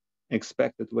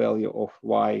expected value of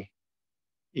y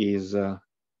is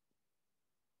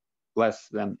less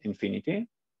than infinity,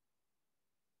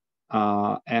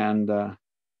 and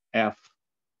f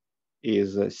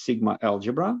is a sigma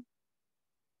algebra,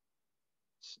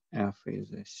 f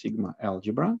is a sigma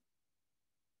algebra,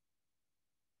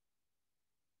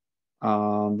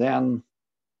 then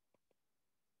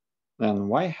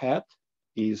y hat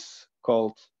is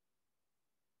called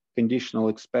conditional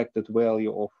expected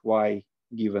value of y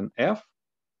given f,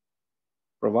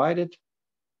 provided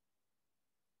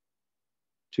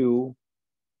two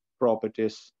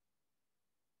properties.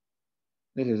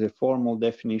 This is a formal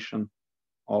definition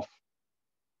of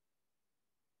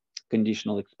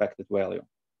conditional expected value.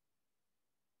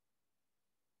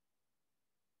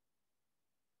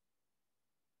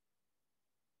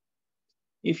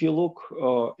 If you look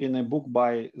in a book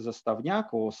by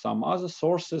Zastavnyak or some other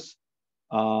sources,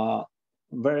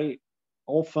 very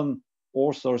often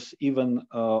authors even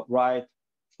write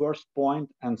first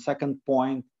point and second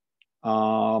point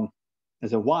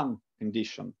as a one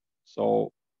condition.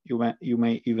 So you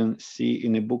may even see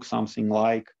in a book something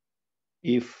like,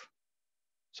 if,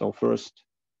 so first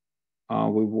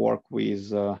we work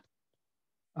with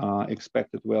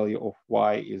expected value of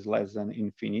y is less than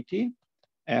infinity.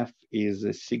 F is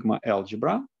a sigma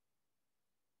algebra.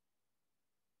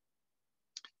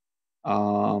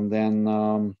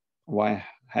 Then y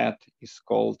hat is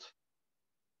called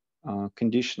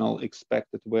conditional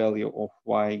expected value of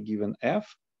y given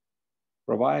f,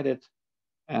 provided,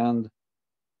 and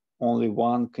only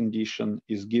one condition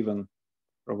is given,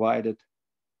 provided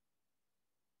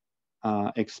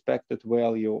expected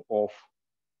value of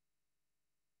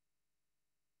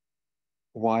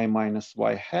y minus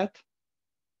y hat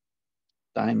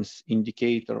times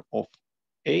indicator of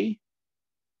A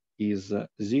is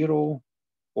 0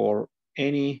 for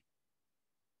any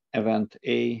event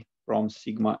A from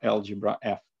sigma algebra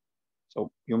F.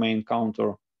 So you may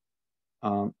encounter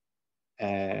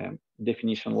a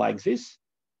definition like this.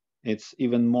 It's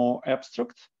even more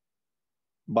abstract,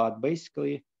 but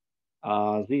basically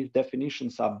these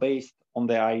definitions are based on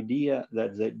the idea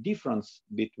that the difference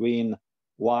between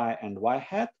y and y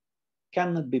hat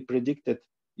cannot be predicted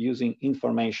using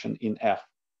information in F.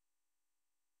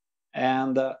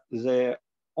 And the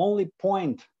only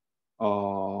point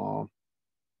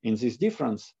in this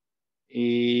difference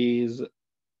is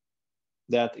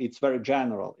that it's very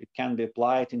general. It can be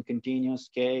applied in continuous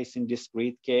case, in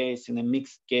discrete case, in a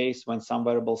mixed case when some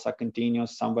variables are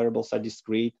continuous, some variables are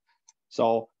discrete.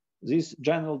 So this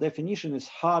general definition is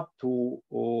hard to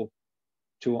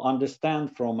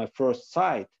understand from a first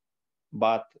sight,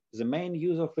 but the main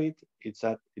use of it is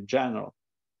that general,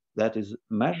 that is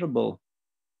measurable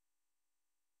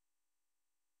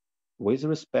with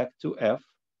respect to F.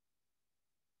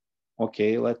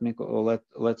 Okay,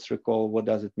 let's recall what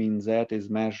does it mean z is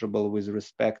measurable with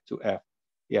respect to F.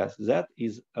 Yes, z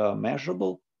is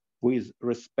measurable with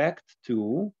respect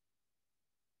to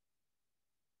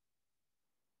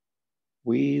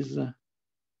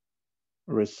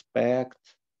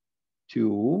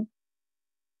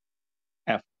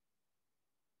F.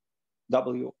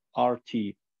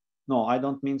 WRT. No, I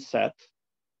don't mean set.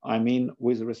 I mean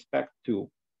with respect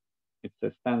to. It's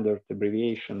a standard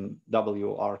abbreviation,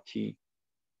 WRT.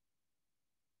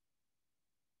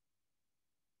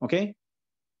 Okay?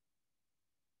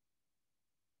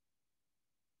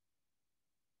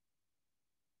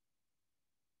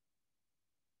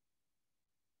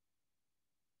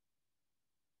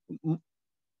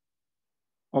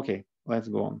 Okay, let's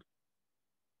go on.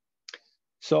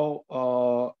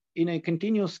 So in a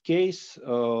continuous case,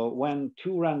 when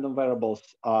two random variables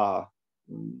are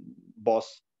both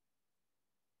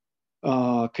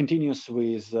continuous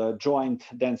with joint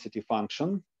density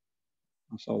function,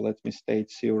 so let me state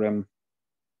theorem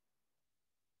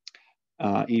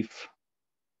if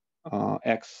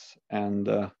x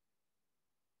and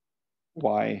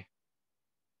y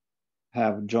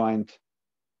have joint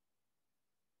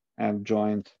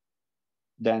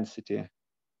density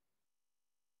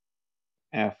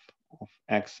f of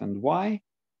x and y,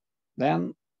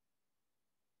 then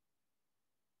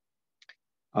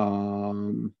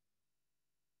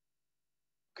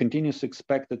continuous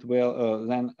expected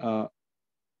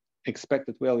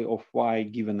expected value of y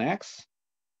given x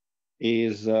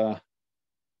is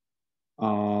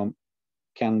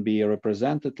can be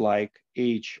represented like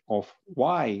h of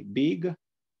y big,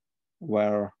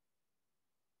 where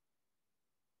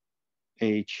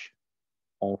h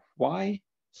of y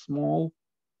small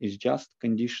is just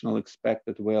conditional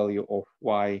expected value of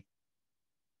y,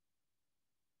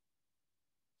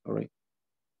 sorry,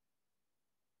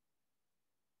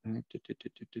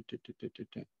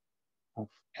 of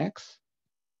x,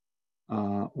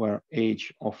 where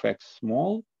h of x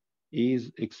small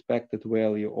is expected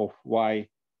value of y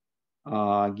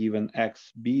given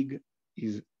x big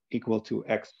is equal to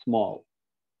x small.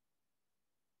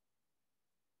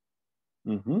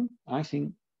 I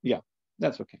think, yeah,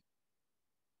 that's okay.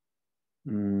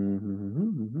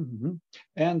 And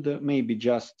maybe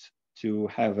just to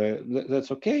have a,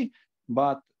 that's okay,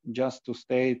 but just to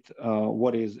state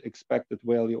what is expected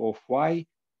value of y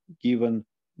given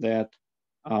that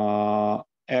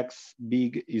x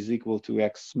big is equal to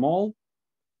x small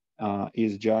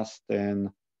is just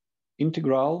an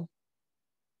integral.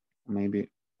 Maybe,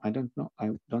 I don't know,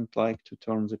 I don't like to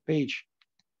turn the page,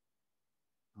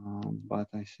 but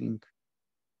I think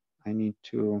I need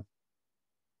to,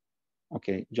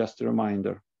 okay, just a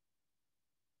reminder.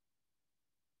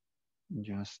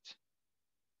 Just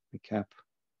recap.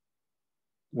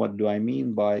 What do I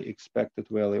mean by expected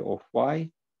value of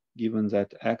y, given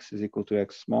that x is equal to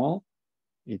x small?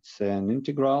 It's an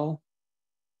integral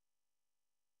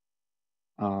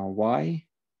y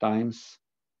times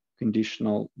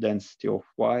conditional density of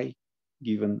y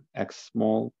given x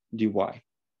small dy.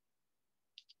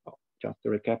 So just to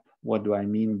recap, what do I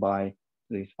mean by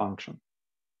this function?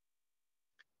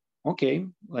 Okay,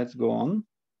 let's go on.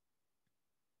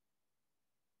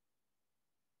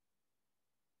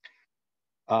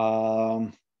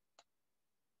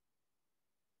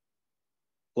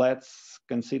 Let's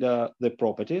consider the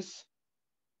properties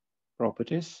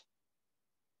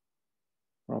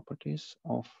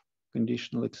of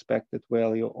conditional expected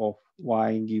value of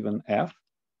y given f.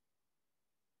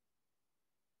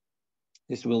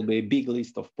 This will be a big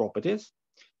list of properties.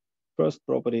 First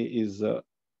property is,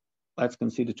 let's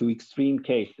consider two extreme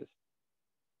cases.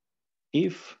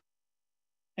 If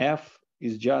f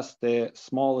is just the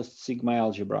smallest sigma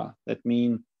algebra, that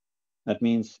means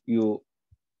you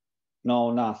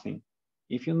know nothing.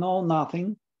 If you know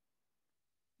nothing,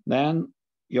 then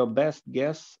your best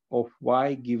guess of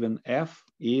y given f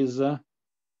is,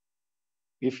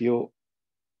 if you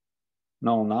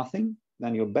know nothing,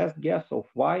 then your best guess of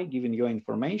y given your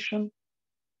information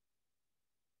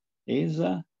is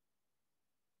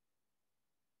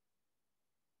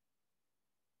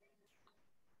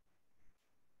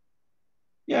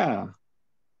yeah,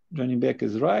 Johnny Beck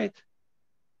is right.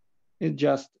 It's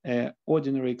just an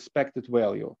ordinary expected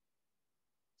value.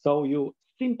 So you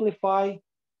simplify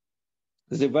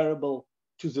the variable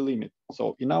to the limit.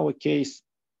 So in our case,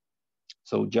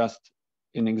 so just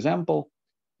an example,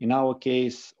 in our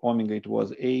case, omega, it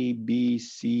was A, B,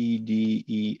 C, D,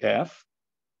 E, F.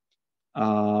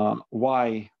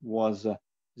 Y was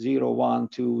 0, 1,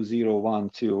 2, 0, 1,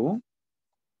 2.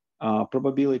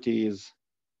 Probability is,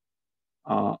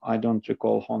 I don't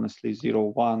recall honestly,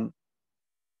 0, 1,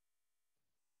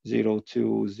 0,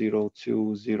 2, 0,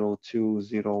 2, 0, 2,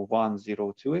 0, 1,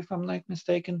 0, 2, if I'm not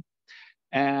mistaken.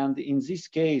 And in this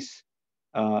case,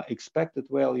 expected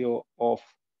value of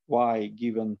y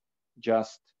given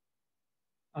just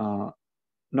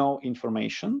no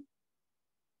information,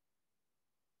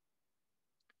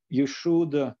 you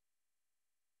should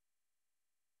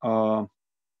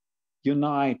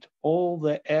unite all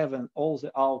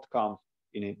the outcomes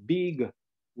in a big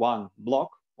one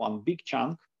block, one big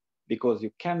chunk, because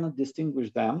you cannot distinguish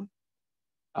them.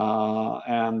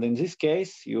 And in this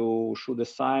case, you should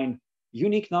assign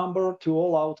unique number to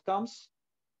all outcomes.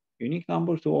 Unique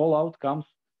number to all outcomes.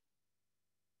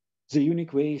 The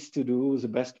unique ways to do, the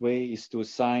best way is to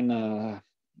assign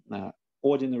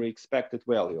ordinary expected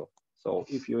value. So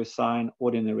if you assign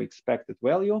ordinary expected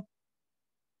value,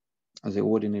 the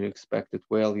ordinary expected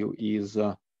value is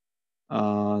 0,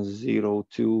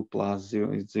 2 plus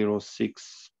 0, 0,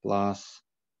 6 plus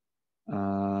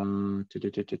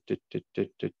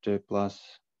plus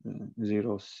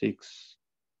 0, 6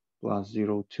 plus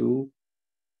 0, 2.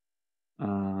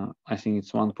 I think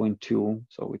it's 1.2,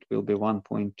 so it will be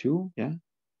 1.2, yeah?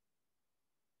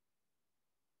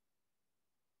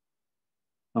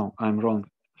 No, I'm wrong,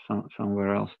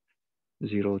 somewhere else,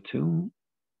 0, 2.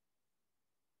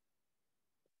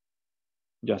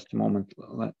 Just a moment,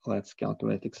 let's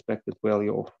calculate expected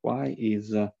value of y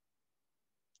is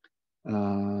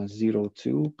 0,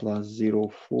 2 plus 0,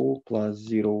 4 plus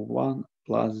 0, 1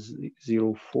 plus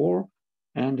 0, 4,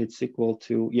 and it's equal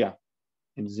to, yeah,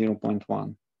 it's 0.1,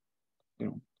 1.1,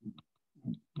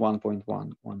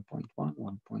 1.1,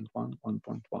 1.1,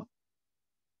 1.1.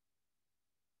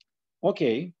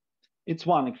 Okay, it's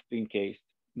one extreme case.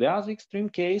 The other extreme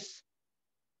case,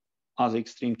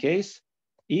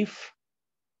 if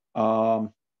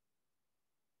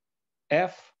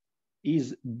f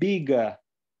is bigger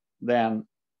than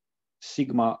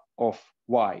sigma of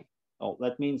y. So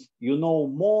that means you know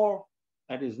more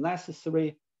that is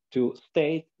necessary to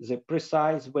state the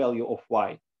precise value of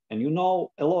y. And you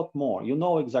know a lot more. You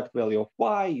know exact value of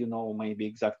y, you know maybe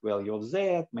exact value of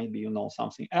z, maybe you know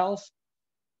something else.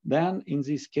 Then in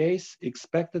this case,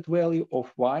 expected value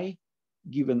of y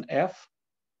given f.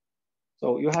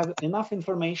 So you have enough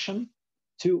information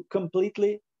to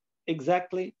completely,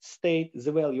 exactly state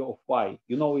the value of y.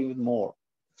 You know even more.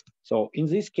 So in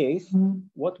this case,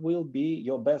 what will be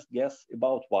your best guess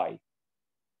about y?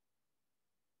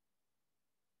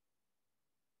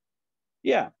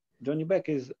 Yeah, Johnny Beck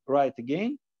is right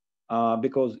again,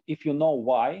 because if you know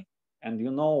why and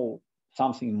you know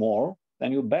something more,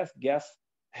 then your best guess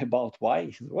about why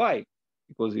is why,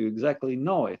 because you exactly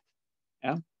know it.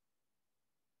 Yeah.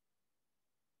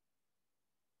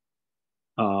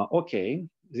 Okay,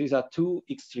 these are two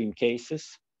extreme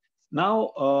cases.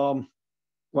 Now,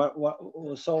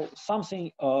 so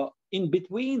something in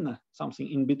between,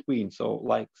 so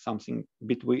like something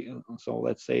between, so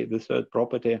let's say the third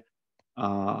property,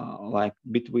 like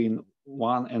between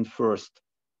one and first,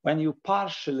 when you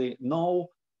partially know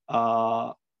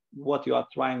what you are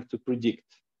trying to predict.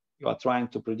 You are trying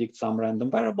to predict some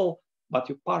random variable, but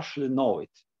you partially know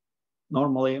it.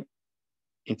 Normally,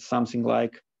 it's something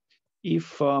like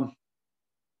if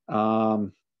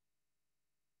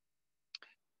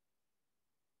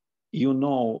you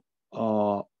know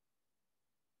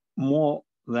more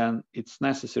than it's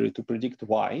necessary to predict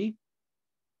y,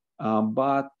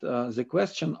 but the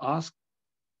question asked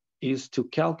is to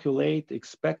calculate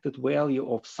expected value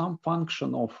of some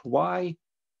function of y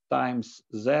times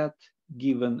z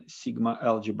given sigma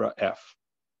algebra f.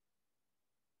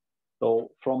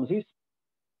 So from this,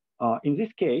 in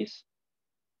this case,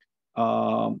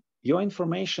 your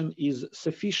information is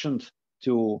sufficient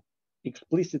to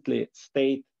explicitly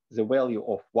state the value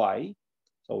of y.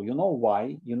 So you know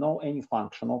y, you know any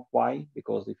function of y,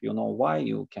 because if you know y,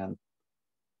 you can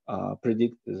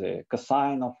predict the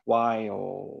cosine of y,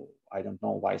 or I don't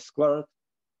know, y squared.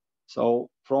 So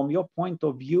from your point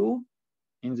of view,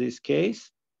 in this case,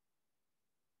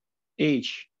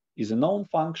 h is a known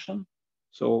function,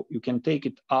 so you can take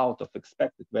it out of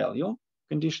expected value,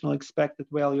 conditional expected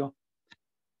value,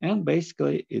 and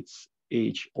basically it's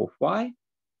h of y,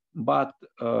 but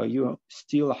you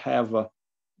still have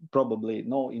probably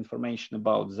no information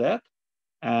about z,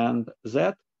 and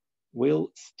z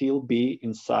will still be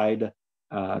inside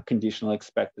conditional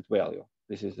expected value.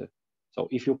 This is it. So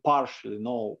if you partially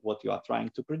know what you are trying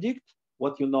to predict,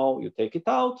 what you know, you take it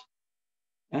out,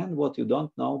 and what you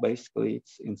don't know, basically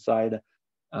it's inside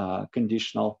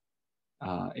conditional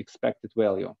expected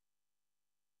value.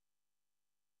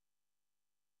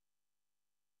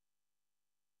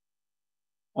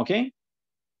 Okay.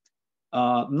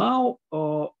 Now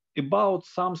about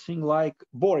something like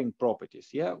boring properties.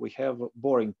 Yeah, we have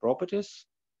boring properties.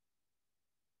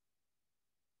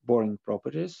 Boring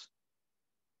properties.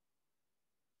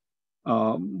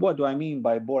 What do I mean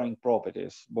by boring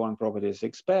properties? Boring properties: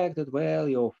 expected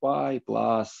value of y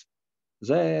plus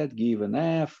z given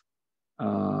f.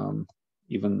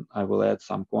 Even I will add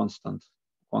some constants.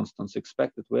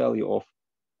 Expected value of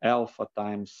alpha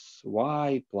times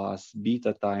y plus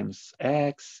beta times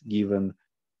x given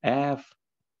f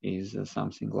is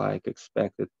something like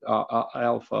expected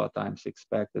alpha times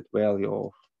expected value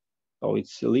of, so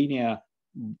it's linear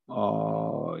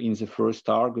in the first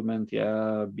argument,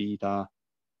 yeah, beta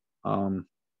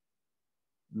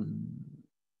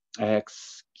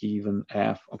x given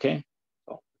f. Okay,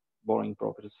 so boring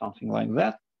property, something like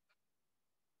that.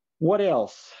 What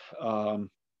else?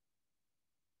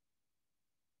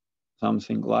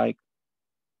 Something like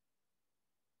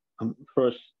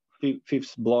first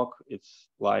fifth block, it's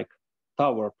like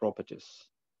tower properties.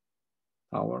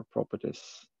 Tower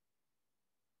properties.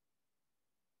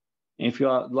 If you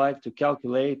would like to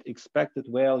calculate expected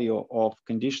value of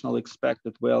conditional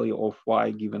expected value of y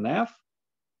given f,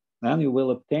 then you will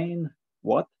obtain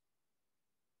what?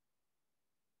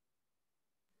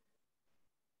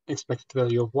 Expected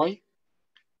value of y?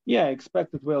 Yeah,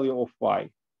 expected value of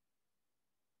y.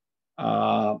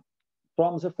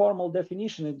 From the formal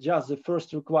definition, it's just the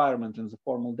first requirement in the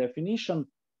formal definition,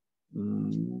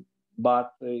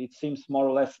 but it seems more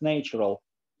or less natural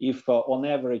if on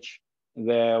average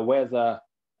the weather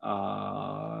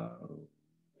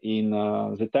in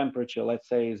the temperature, let's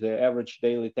say the average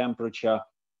daily temperature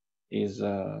is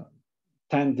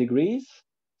 10 degrees.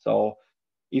 So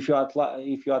if you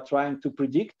are trying to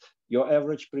predict, your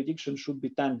average prediction should be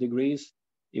 10 degrees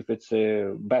if it's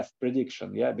a best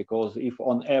prediction, yeah, because if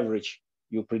on average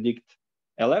you predict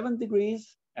 11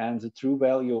 degrees and the true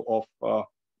value of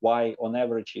y on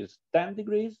average is 10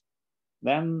 degrees,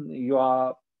 then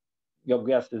your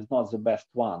guess is not the best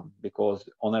one, because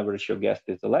on average your guess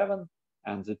is 11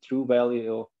 and the true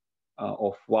value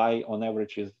of y on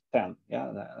average is 10.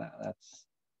 Yeah,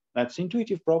 that's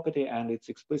intuitive property, and it's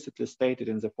explicitly stated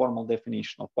in the formal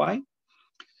definition of y.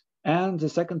 And the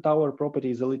second tower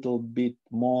property is a little bit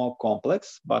more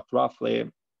complex, but roughly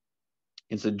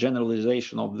it's a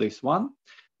generalization of this one.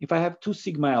 If I have two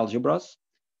sigma algebras,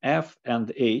 f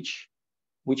and h,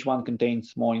 which one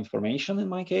contains more information in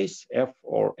my case, f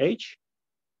or h?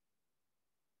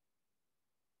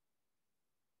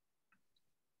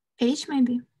 H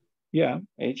maybe. Yeah,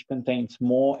 H contains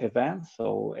more events,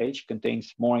 so H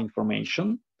contains more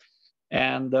information.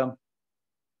 And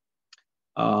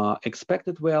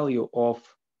expected value of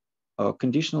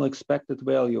conditional expected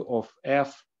value of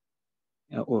f,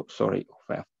 of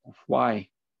y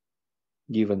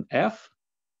given f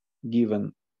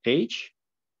given h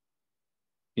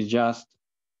is just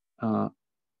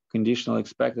conditional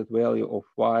expected value of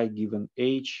y given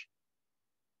h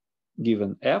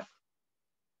given f,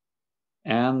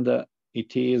 and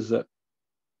it is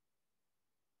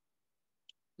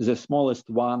the smallest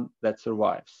one that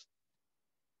survives.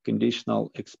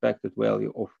 Conditional expected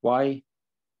value of y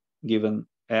given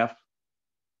f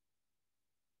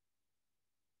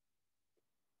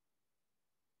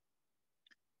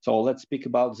So let's speak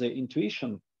about the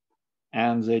intuition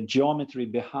and the geometry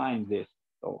behind this.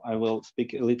 So I will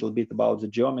speak a little bit about the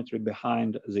geometry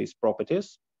behind these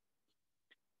properties.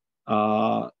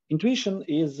 Intuition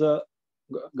is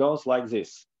goes like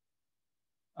this.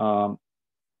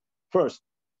 First,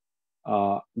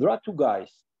 there are two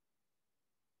guys.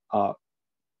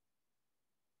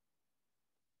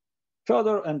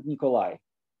 Fedor and Nikolai.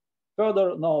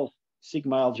 Fedor knows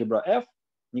sigma algebra F.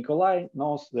 Nikolai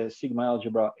knows the sigma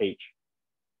algebra H.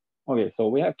 Okay, so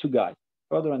we have two guys,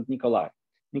 Fedor and Nikolai.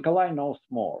 Nikolai knows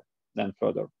more than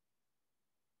Fedor.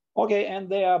 Okay, and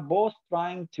they are both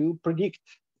trying to predict.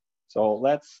 So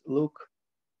let's look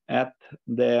at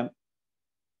the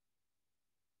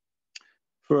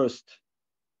first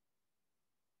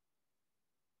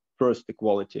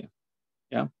equality.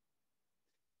 Yeah.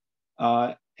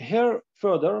 Here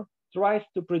Fedor tries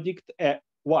to predict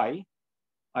y,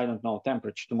 I don't know,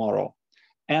 temperature tomorrow,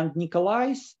 and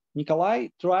Nikolai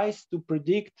tries to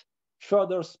predict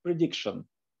Fedor's prediction.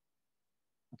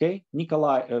 Okay,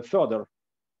 Fedor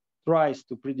tries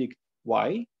to predict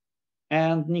y,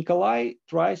 and Nikolai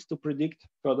tries to predict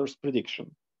Fedor's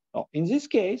prediction. So in this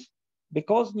case,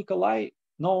 because Nikolai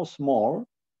knows more,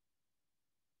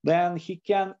 then he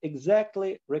can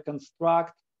exactly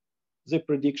reconstruct the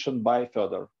prediction by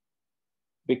Fedor,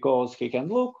 because he can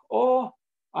look, oh,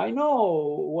 I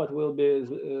know what will be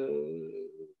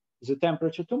the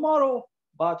temperature tomorrow,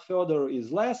 but Fedor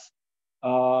is less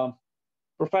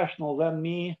professional than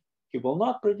me. He will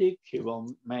not predict, he will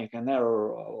make an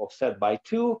error offset by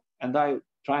 2, and I'm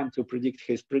trying to predict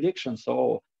his prediction,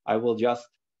 so I will just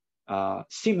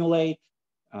simulate,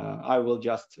 I will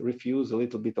just refuse a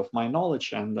little bit of my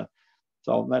knowledge, and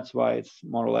so that's why it's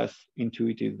more or less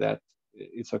intuitive that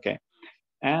it's okay.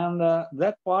 And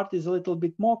that part is a little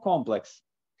bit more complex,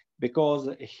 because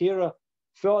here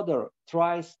Fedor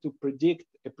tries to predict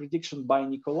a prediction by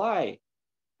Nikolai,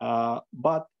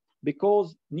 but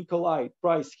because Nikolai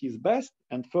tries his best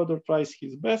and Fedor tries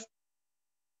his best,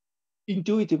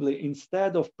 intuitively,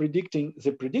 instead of predicting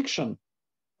the prediction,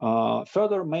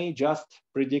 Fedor may just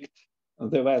predict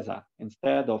the weather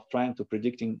instead of trying to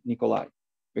predicting Nikolai.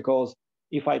 Because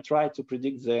if I try to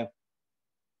predict the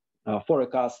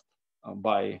forecast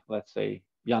by, let's say,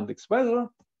 Yandex weather,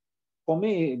 for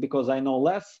me, because I know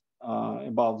less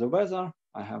about the weather,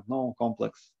 I have no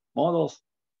complex models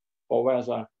for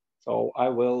weather, so I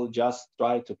will just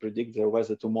try to predict the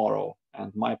weather tomorrow,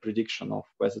 and my prediction of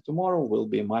weather tomorrow will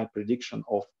be my prediction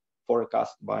of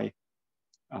forecast by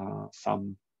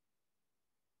some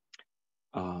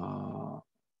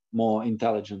more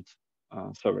intelligent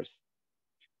service.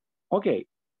 Okay,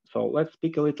 so let's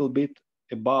speak a little bit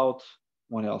about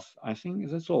what else. I think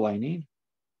that's all I need.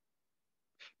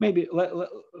 Maybe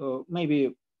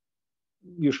maybe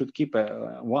you should keep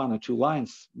 1 or 2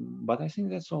 lines, but I think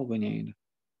that's all we need.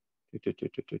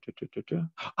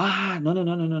 Ah,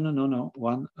 no.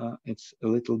 One, it's a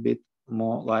little bit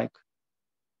more like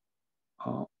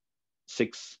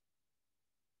 6.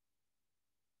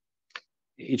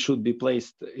 It should be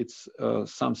placed. It's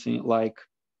something like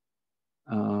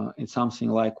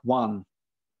 1.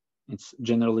 It's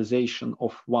generalization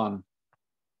of 1.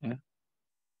 Yeah,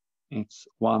 it's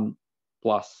 1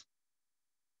 plus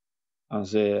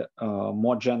the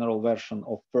more general version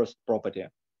of first property.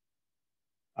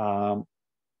 So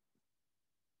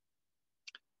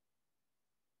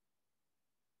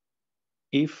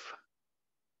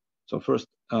first,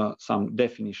 some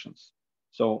definitions.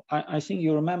 So I think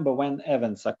you remember when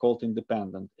events are called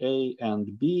independent. A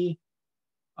and B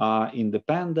are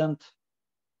independent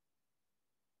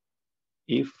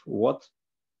if what?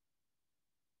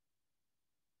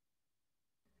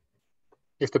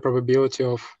 If the probability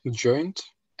of joint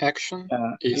action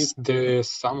is the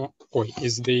sum, or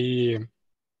is the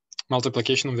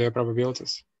multiplication of their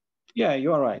probabilities. Yeah,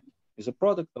 you are right. It's a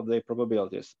product of their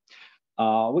probabilities.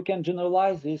 We can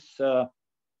generalize this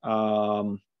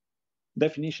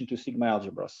definition to sigma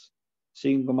algebras.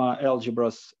 Sigma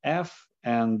algebras F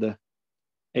and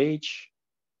H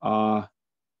are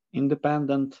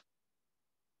independent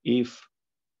if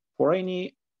for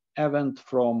any event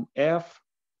from F,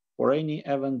 for any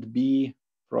event B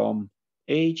from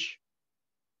H,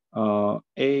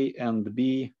 A and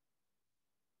B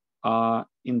are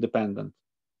independent,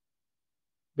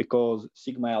 because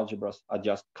sigma algebras are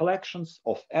just collections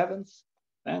of events,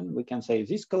 and we can say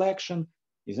this collection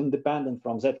is independent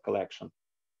from that collection.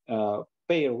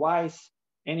 Pairwise,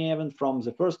 any event from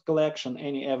the first collection,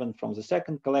 any event from the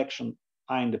second collection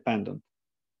are independent.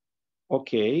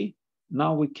 Okay,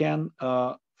 now we can,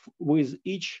 with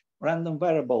each random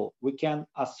variable, we can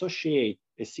associate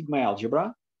a sigma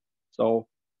algebra. So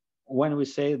when we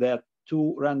say that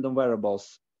two random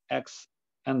variables, x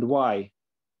and y,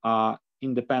 are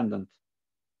independent,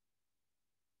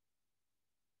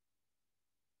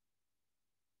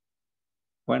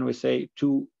 when we say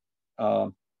two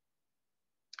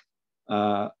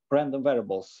random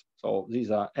variables, so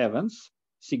these are events,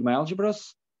 sigma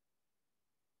algebras,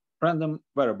 random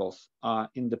variables are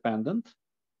independent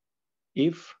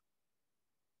if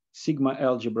sigma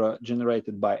algebra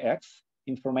generated by x,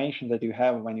 information that you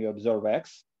have when you observe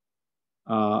x,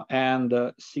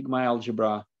 and sigma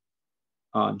algebra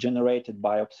generated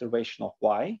by observation of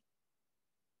y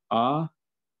are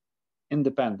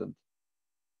independent.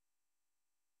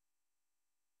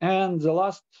 And the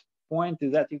last point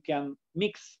is that you can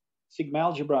mix sigma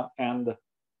algebra and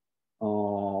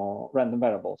random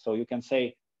variable. So you can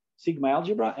say sigma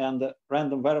algebra and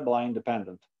random variable are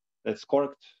independent. That's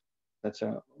correct. That's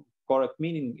a correct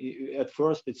meaning. At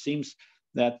first, it seems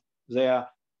that they are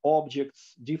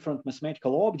objects, different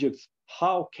mathematical objects.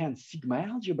 How can sigma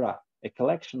algebra, a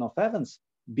collection of events,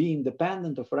 be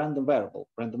independent of a random variable?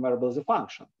 Random variable is a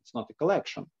function. It's not a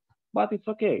collection. But it's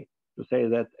okay to say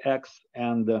that x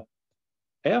and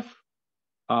f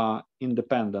are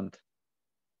independent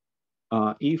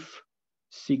if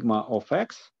sigma of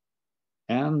x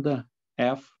and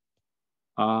f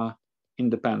are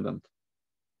independent.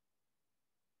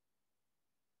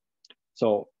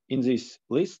 So in this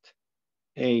list,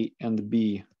 A and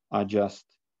B are just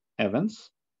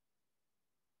events.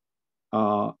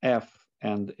 F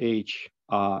and H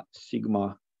are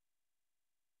sigma.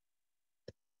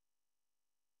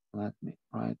 Let me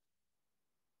write.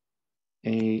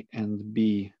 A and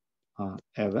B are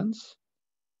events.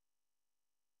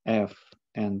 F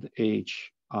and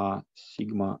H are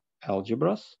sigma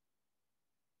algebras.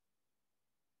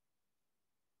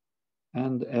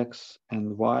 And X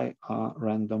and Y are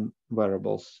random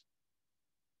variables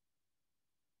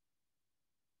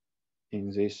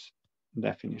in these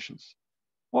definitions.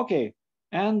 Okay,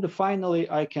 and finally,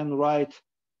 I can write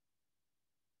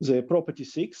the property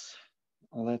 6.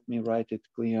 Let me write it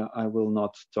clear. I will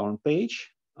not turn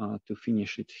page to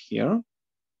finish it here.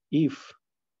 If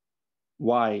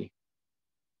Y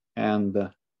and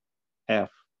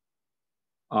F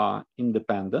are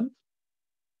independent,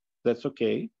 that's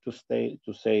okay to say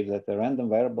that the random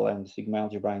variable and sigma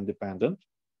algebra are independent.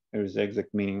 Here is the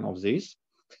exact meaning of this.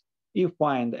 If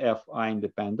Y and F are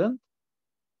independent,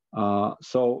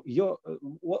 so your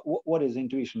what is the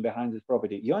intuition behind this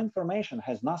property? Your information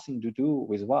has nothing to do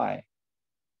with Y.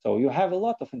 So you have a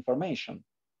lot of information,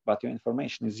 but your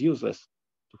information is useless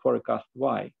to forecast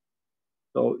Y.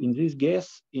 So in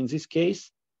this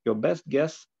case, your best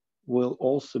guess will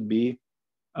also be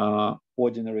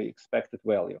ordinary expected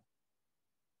value.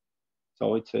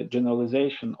 So it's a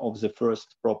generalization of the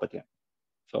first property.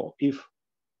 So if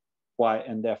Y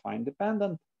and F are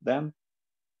independent, then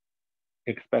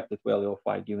expected value of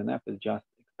Y given F is just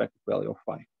expected value of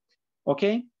Y.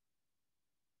 Okay?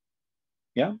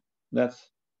 Yeah,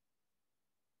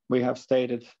 we have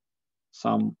stated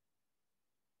some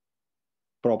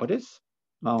properties.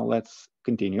 Now let's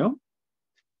continue.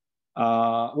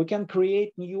 We can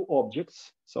create new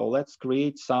objects. So let's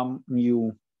create something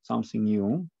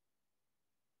new.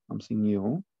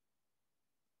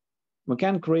 We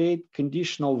can create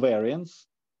conditional variants.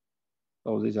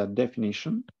 So these are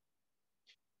definition.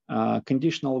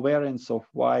 Conditional variance of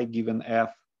Y given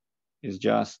F is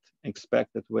just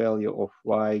expected value of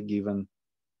Y given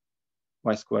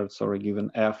Y squared, sorry,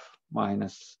 given F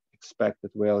minus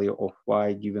expected value of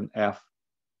Y given F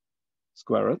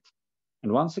squared.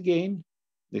 And once again,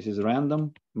 this is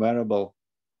random variable.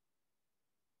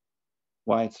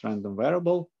 Why it's random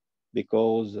variable?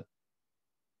 Because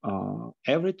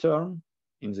every term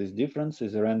in this difference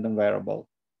is a random variable.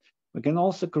 We can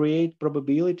also create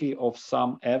probability of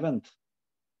some event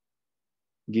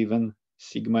given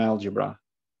sigma algebra.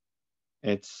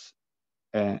 It's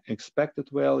an expected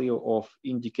value of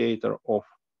indicator of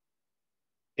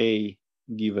A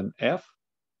given F,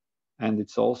 and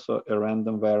it's also a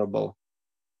random variable.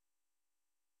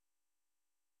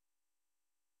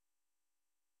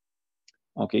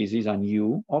 Okay, these are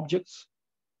new objects.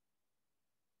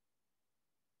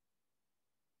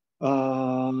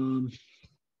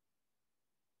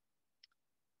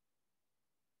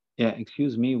 Yeah,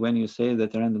 excuse me, when you say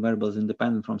that a random variable is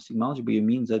independent from sigma algebra, you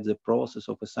mean that the process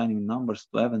of assigning numbers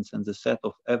to events and the set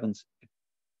of events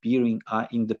appearing are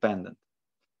independent.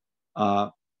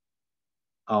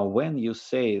 When you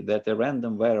say that a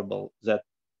random variable that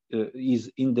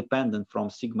is independent from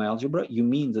sigma algebra, you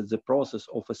mean that the process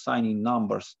of assigning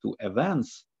numbers to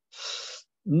events?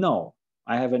 No,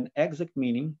 I have an exact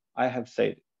meaning. I have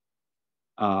said it.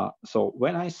 So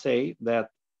when I say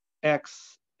that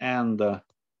X and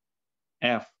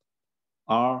F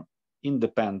are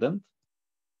independent,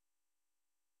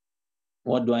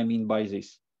 what do I mean by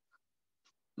this?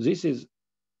 This is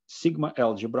sigma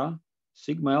algebra.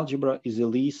 Sigma algebra is a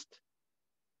list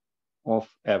of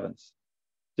events.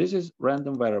 This is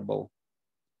random variable.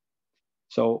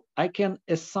 So I can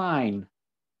assign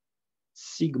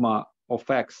sigma of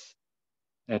X,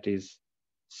 that is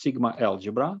sigma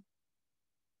algebra.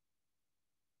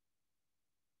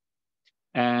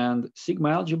 And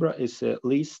sigma algebra is a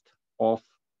list of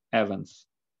events.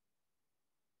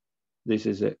 This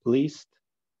is a list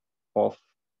of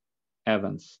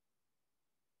events.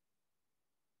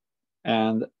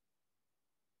 And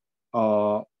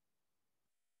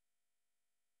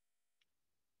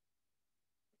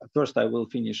first, I will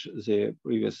finish the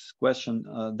previous question.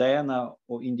 Diana,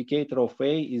 or indicator of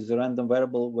A is a random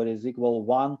variable where is equal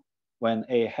 1 when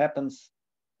A happens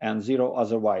and 0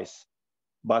 otherwise.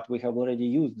 But we have already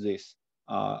used this.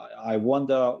 I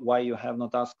wonder why you have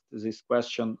not asked this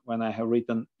question when I have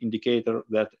written indicator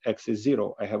that X is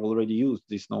 0. I have already used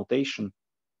this notation.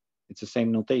 It's the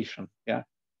same notation, yeah?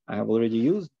 I have already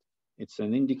used, it's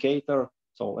an indicator.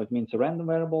 So it means a random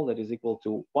variable that is equal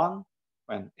to 1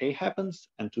 when A happens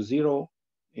and to 0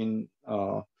 in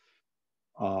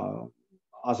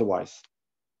otherwise.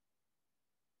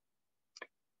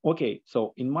 Okay,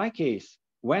 so in my case,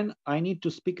 when I need to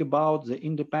speak about the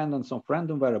independence of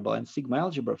random variable and sigma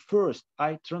algebra, first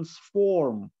I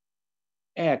transform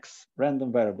X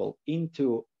random variable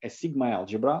into a sigma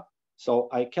algebra. So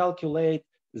I calculate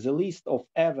the list of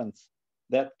events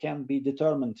that can be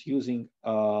determined using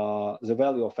the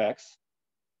value of X.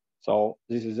 So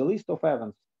this is a list of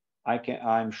events.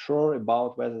 I'm sure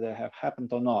about whether they have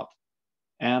happened or not.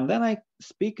 And then I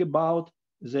speak about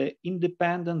the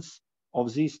independence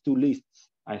of these two lists.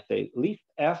 I say list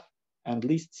F and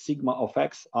list sigma of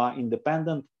X are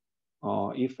independent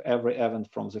if every event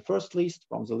from the first list,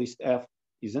 from the list F,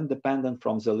 is independent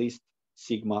from the list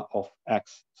sigma of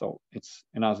X. So it's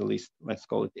another list, let's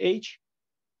call it H.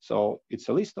 So it's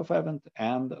a list of events,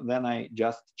 and then I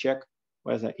just check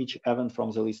whether each event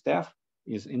from the list F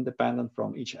is independent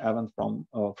from each event from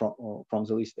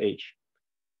the list H.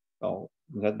 So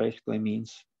that basically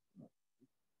means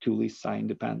two lists are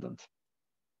independent.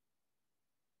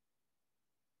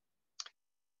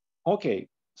 Okay,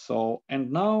 so,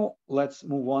 and now let's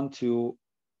move on to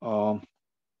our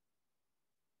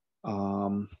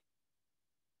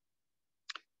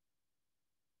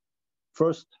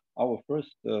first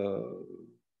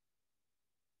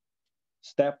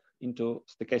step into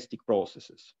stochastic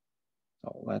processes.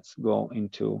 So let's go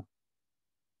into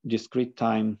discrete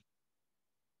time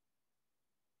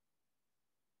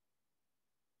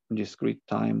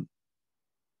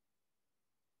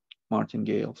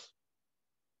martingales.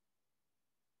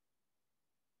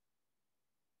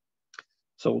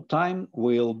 So time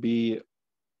will be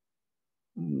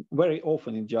very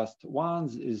often in just 1,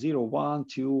 0, 1,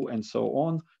 2, and so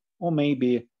on, or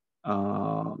maybe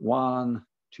 1,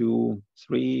 2,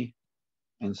 3,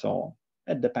 and so on.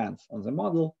 It depends on the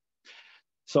model.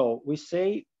 So we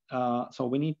say, so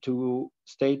we need to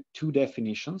state two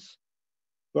definitions.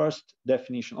 First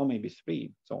definition, or maybe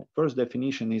three. So first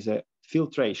definition is a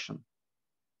filtration.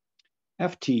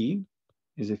 FT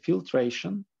is a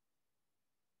filtration.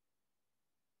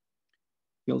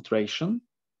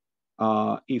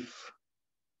 If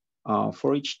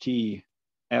for each t,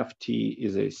 FT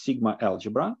is a sigma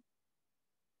algebra,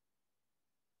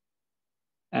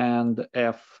 and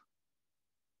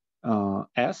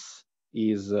S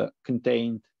is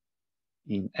contained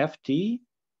in FT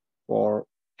for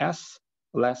S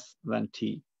less than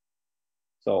T.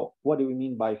 So what do we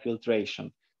mean by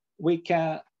filtration? We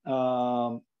can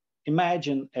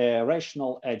imagine a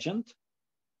rational agent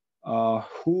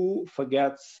who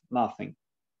forgets nothing.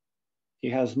 he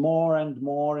has more and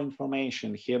more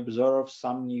information. He observes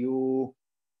some news.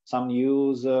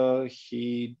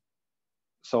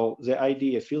 So the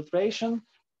idea filtration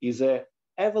is a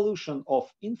evolution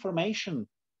of information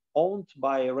owned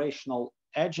by a rational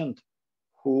agent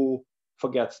who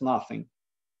forgets nothing.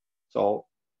 So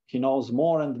he knows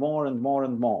more and more and more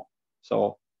and more.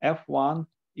 So F1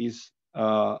 is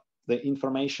the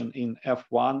information in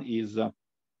F1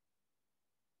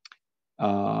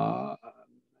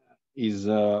 is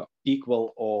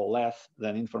equal or less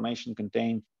than information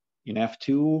contained in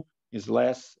F2, is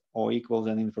less or equal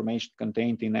than information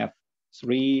contained in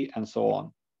F3, and so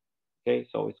on. Okay,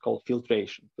 so it's called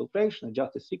filtration. Filtration is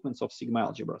just a sequence of sigma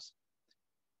algebras.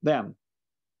 Then,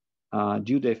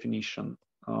 due definition,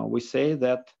 we say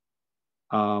that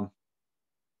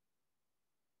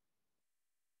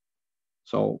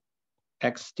so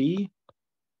xt,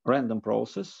 random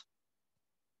process,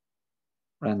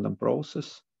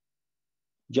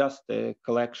 just a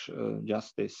collection,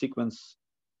 just a sequence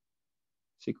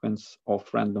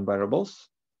of random variables,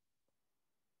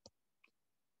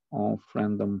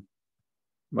 x1,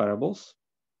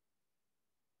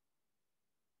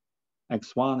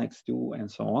 x2,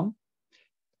 and so on.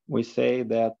 We say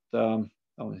that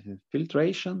this is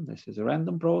filtration, this is a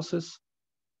random process.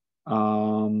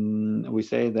 We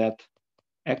say that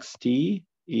xt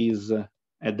is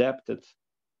adapted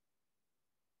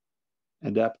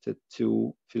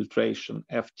to filtration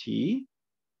ft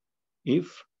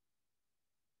if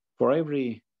for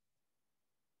every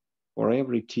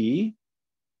t,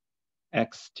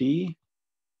 xt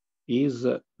is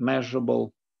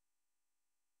measurable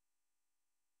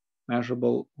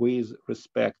with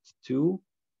respect to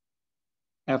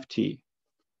ft.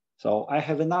 So I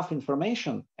have enough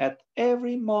information at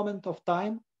every moment of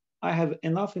time. I have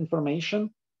enough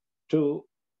information to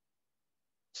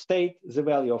state the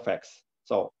value of x.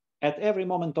 So at every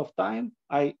moment of time,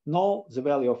 I know the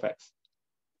value of x.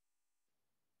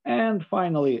 And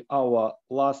finally, our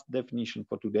last definition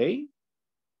for today.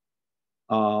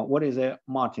 What is a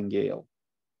martingale?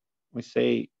 We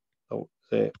say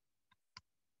the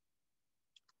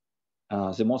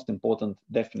most important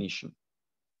definition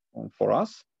for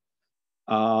us.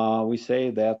 We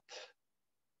say that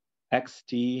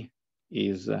xt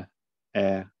is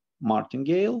a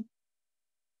martingale.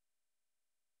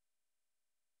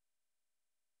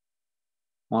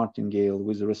 Martingale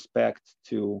with respect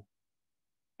to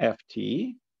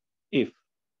ft if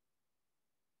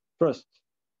first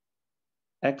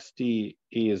xt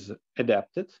is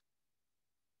adapted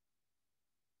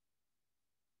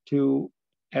to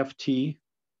ft,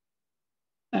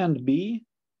 and b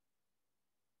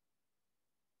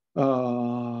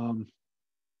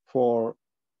for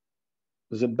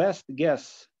the best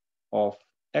guess of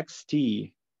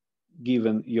xt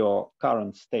given your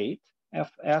current state,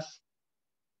 fs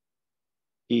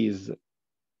is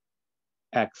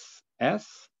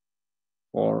xs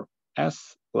or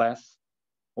s less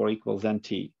or equal than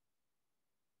t.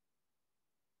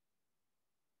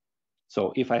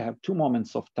 So if I have two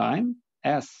moments of time,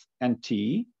 s and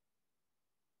t,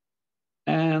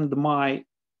 and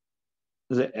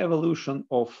the evolution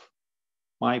of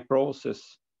my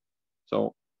process,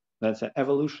 so that's an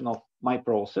evolution of my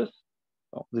process.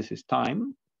 So this is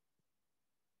time.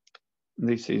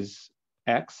 This is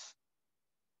x,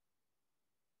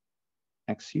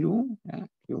 xu, yeah,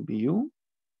 will be u.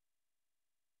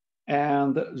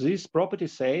 And this property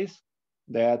says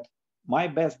that my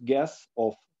best guess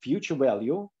of future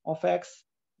value of x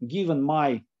given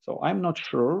my, so I'm not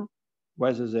sure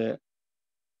whether the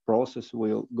process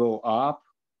will go up,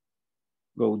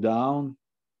 go down.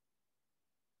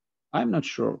 I'm not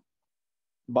sure.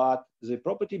 But the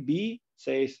property B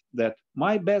says that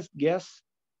my best guess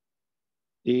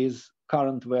is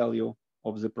current value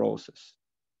of the process.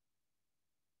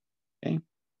 Okay.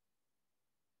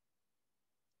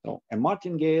 So a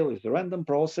martingale is a random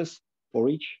process for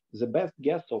which the best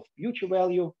guess of future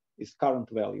value is current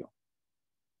value.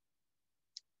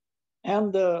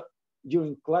 And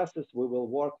during classes, we will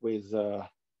work with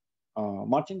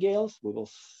martingales. We will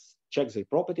check the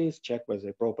properties, check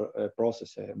whether the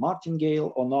process a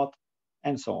martingale or not,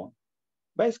 and so on.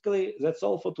 Basically, that's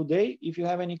all for today. If you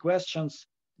have any questions,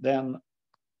 then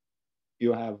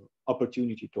you have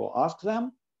opportunity to ask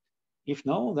them. If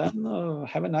no, then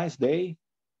have a nice day.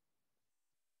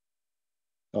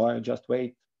 So I just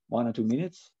wait 1 or 2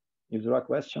 minutes. If there are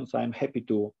questions, I'm happy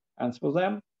to answer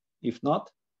them. If not,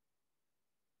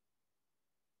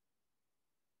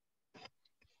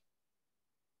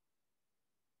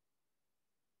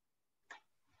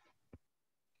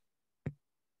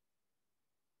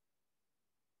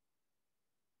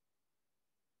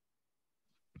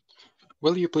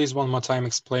 Will you please one more time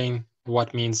explain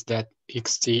what means that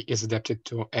xt is adapted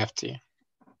to ft?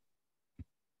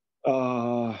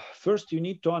 First, you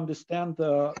need to understand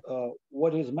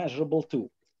what is measurable to.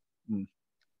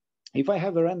 If I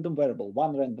have a random variable,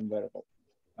 one random variable,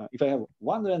 if I have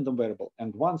one random variable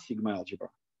and one sigma algebra,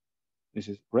 this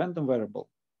is random variable.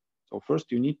 So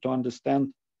first you need to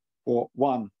understand for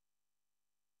one,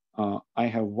 I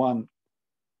have one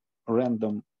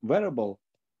random variable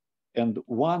and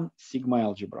one sigma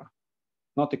algebra,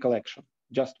 not a collection,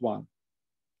 just one.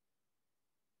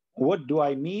 What do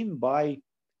I mean by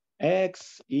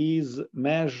X is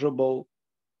measurable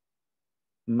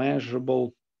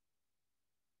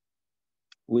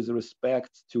with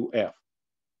respect to F?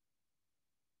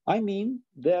 I mean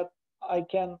that I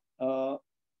can,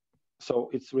 so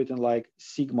it's written like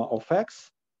sigma of X,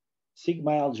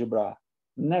 sigma algebra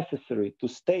necessary to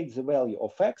state the value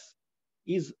of X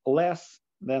is less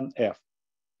than F,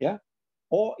 yeah?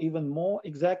 Or even more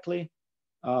exactly,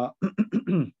 so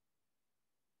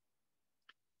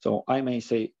I may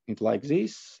say it like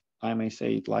this, I may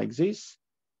say it like this.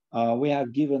 We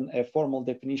have given a formal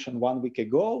definition 1 week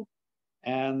ago,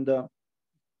 and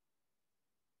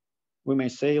we may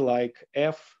say like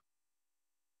F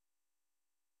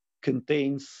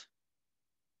contains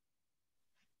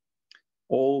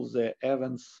all the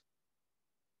events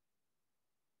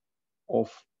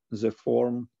of the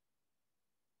form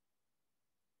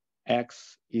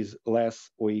X is less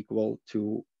or equal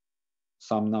to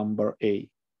some number A.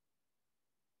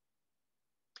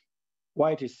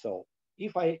 Why it is so?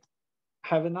 If I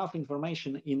have enough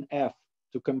information in F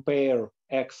to compare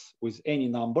X with any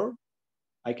number,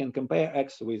 I can compare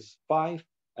X with 5,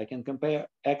 I can compare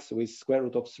X with square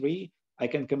root of 3, I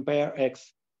can compare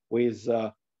X with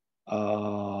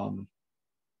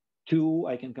 2,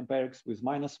 I can compare X with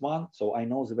 -1, so I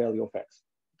know the value of X,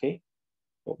 okay?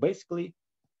 So basically,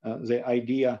 the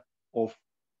idea of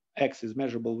X is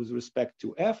measurable with respect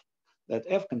to F, that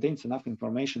F contains enough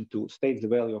information to state the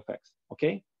value of X,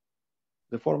 okay?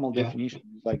 The formal definition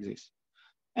is like this.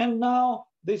 And now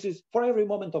this is for every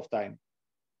moment of time.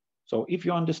 So if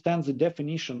you understand the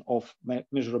definition of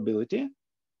measurability,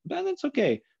 then it's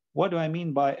okay. What do I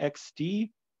mean by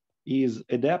xt is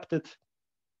adapted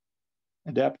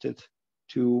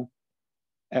to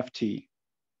ft?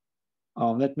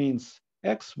 That means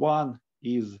x1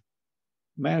 is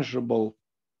measurable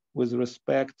with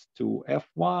respect to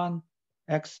f1,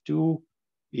 x2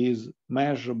 is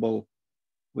measurable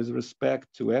with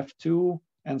respect to f2,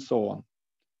 and so on.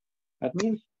 That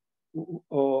means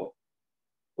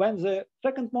when the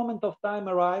second moment of time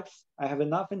arrives, I have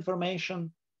enough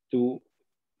information to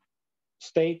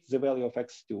state the value of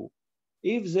x2.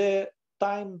 If the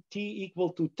time t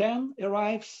equal to 10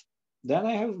 arrives, then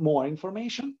I have more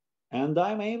information, and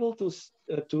I'm able to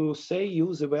say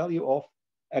use the value of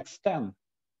x10.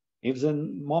 If the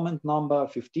moment number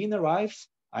 15 arrives,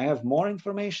 I have more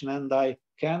information, and I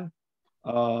can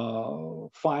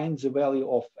find the value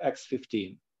of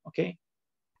x15, okay?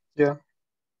 Yeah.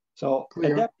 So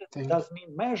Clear. adapted does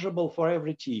mean measurable for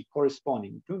every t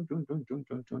corresponding.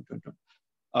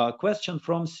 Question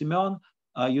from Simeon.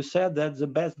 You said that the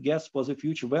best guess for the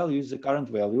future value is the current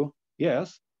value.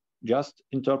 Yes, just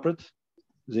interpret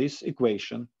this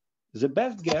equation. The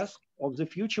best guess of the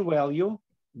future value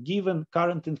given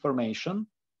current information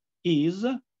is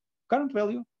current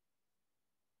value.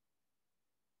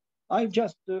 I'm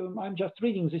just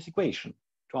reading this equation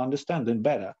to understand it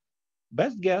better.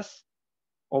 Best guess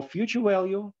of future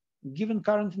value given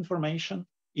current information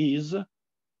is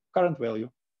current value.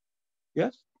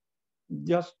 Yes,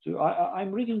 just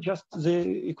I'm reading just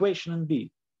the equation in B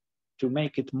to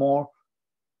make it more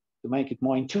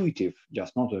intuitive.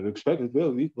 Just not an expected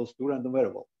value equals to random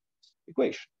variable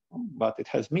equation, but it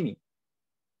has meaning.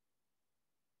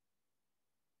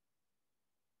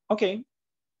 Okay,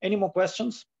 any more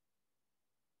questions?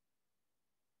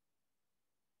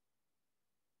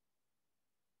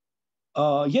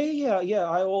 Yeah.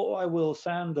 I will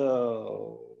send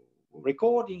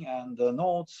recording and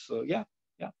notes. Yeah.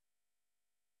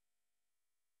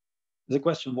 The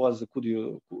question was, could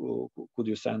you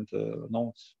send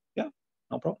notes? Yeah,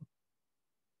 no problem.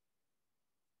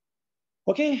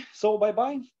 Okay, so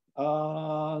bye-bye.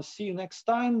 See you next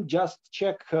time. Just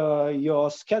check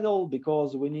your schedule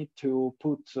because we need to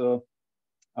put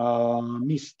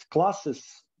missed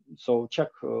classes. So check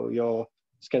your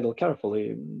schedule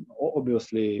carefully.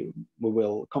 Obviously, we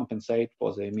will compensate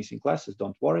for the missing classes.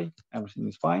 Don't worry, everything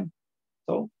is fine.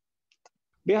 So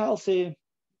be healthy,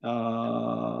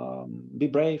 be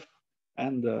brave,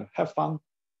 and have fun.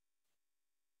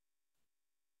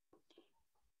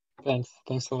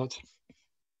 Thanks a lot.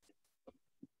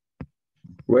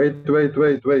 Wait. Thank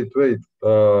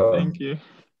you.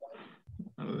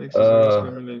 Alexis always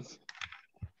formulates.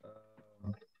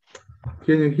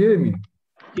 Can you hear me?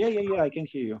 Yeah, I can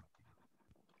hear you.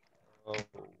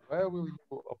 Where will you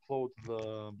upload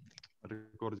the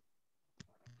recording?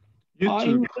 YouTube.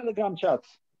 In Telegram chat.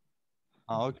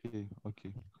 Okay.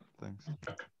 Thanks.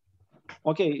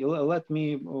 Okay, let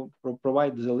me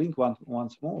provide the link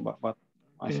once more, but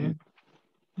I Okay. think.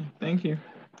 Thank you.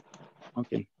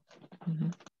 Okay.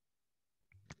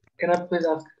 Can I please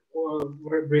ask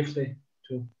very briefly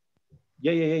too?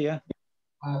 Yeah.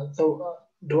 So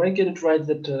do I get it right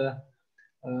that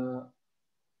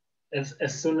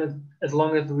as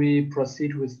long as we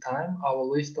proceed with time, our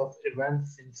list of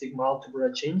events in sigma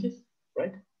algebra changes,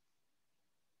 right?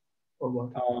 Or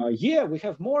what? Yeah, we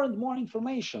have more and more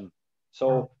information.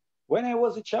 So when I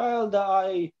was a child,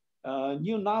 I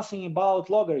knew nothing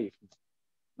about logarithms.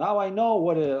 Now I know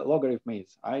what a logarithm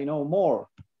is. I know more.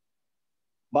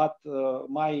 But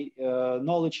my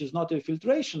knowledge is not a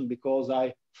filtration because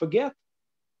I forget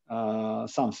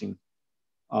something.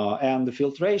 And the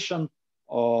filtration,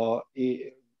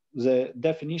 the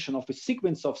definition of a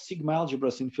sequence of sigma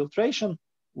algebras in filtration,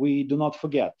 we do not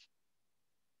forget.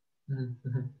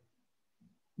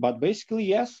 But basically,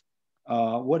 yes,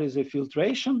 what is a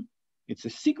filtration? It's a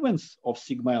sequence of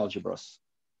sigma algebras.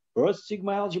 First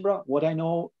sigma algebra, what I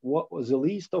know, what was the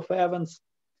list of events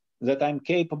that I'm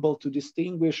capable to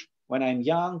distinguish when I'm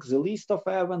young, the list of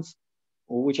events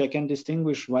which I can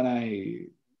distinguish when I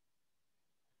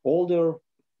older.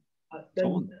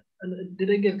 Did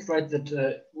I get right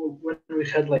that when we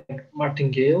had like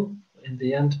martingale in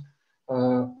the end,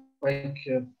 for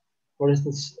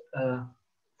instance,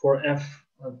 for f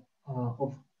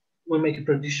of we make a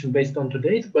prediction based on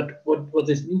today's, but what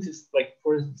this means is like,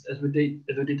 for instance, as we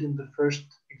did in the first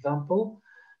example,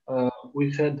 we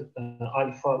had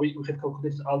alpha, we had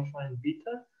calculated alpha and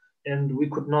beta, and we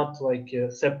could not like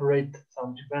separate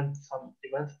some events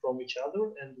from each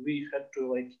other, and we had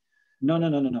to like. No.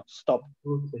 Stop.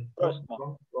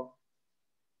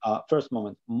 First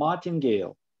moment.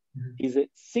 Martingale is a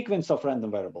sequence of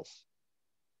random variables.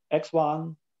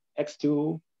 X1,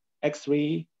 X2,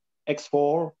 X3,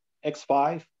 X4,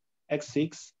 X5,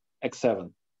 X6,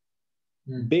 X7.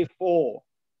 Before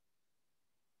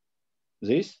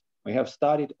this, we have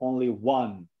studied only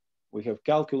one. We have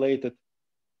calculated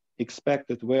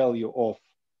expected value of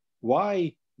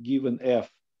y given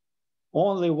f,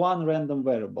 only one random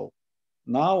variable.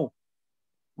 Now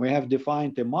we have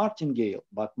defined a martingale,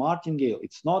 but martingale,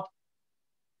 it's not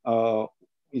one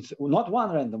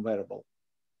random variable.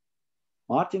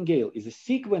 Martingale is a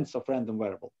sequence of random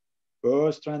variables.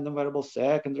 First random variable,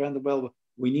 second random variable.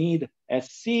 We need a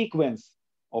sequence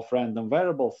of random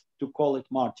variables to call it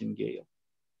martingale.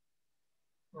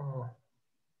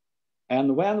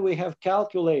 And when we have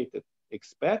calculated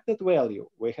expected value,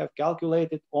 we have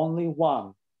calculated only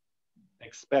one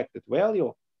expected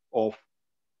value of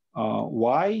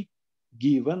y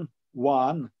given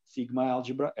one sigma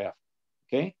algebra f,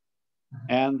 okay?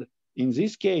 And in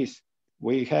this case,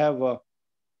 we have a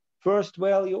first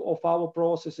value of our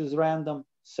process is random,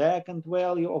 second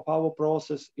value of our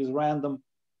process is random,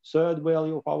 third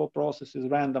value of our process is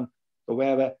random. So we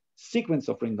have a sequence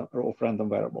of random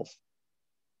variables.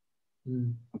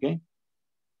 Okay?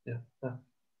 Yeah.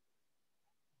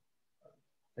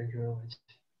 Thank you very much.